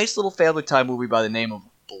 A nice little family time movie by the name of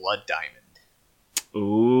Blood Diamond.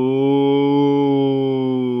 Ooh,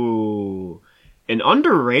 an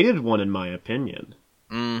underrated one in my opinion.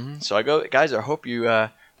 So guys. I hope you're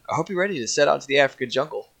ready to set out to the African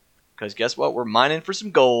jungle, because guess what? We're mining for some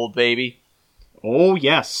gold, baby. Oh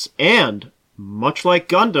yes, and much like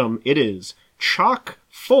Gundam, it is chock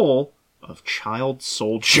full of child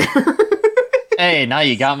soldier. Hey, now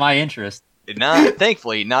you got my interest.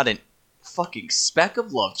 Thankfully, not an fucking speck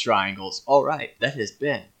of love triangles. All right, that has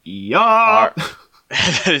been Yeah.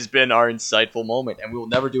 that has been our insightful moment, and we will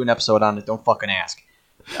never do an episode on it. Don't fucking ask.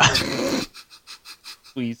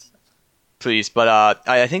 Please. But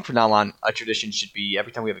I think from now on, a tradition should be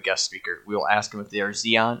every time we have a guest speaker, we will ask them if they are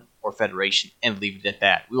Xeon or Federation, and leave it at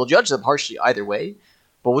that. We will judge them harshly either way,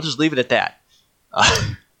 but we'll just leave it at that.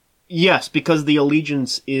 Yes, because the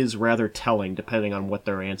allegiance is rather telling, depending on what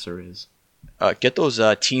their answer is. Get those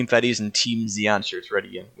Team Fetties and Team Xeon shirts ready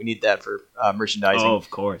again. We need that for merchandising. Oh,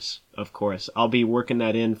 of course. I'll be working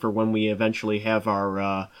that in for when we eventually have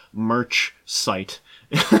our merch site.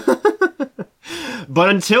 But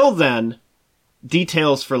until then,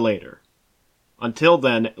 details for later. Until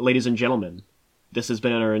then, ladies and gentlemen, this has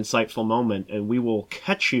been our insightful moment, and we will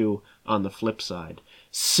catch you on the flip side.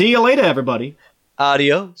 See you later, everybody.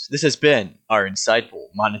 Adios. This has been our insightful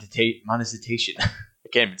monetization. I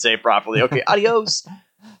can't even say it properly. Okay, adios.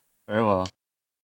 Very well.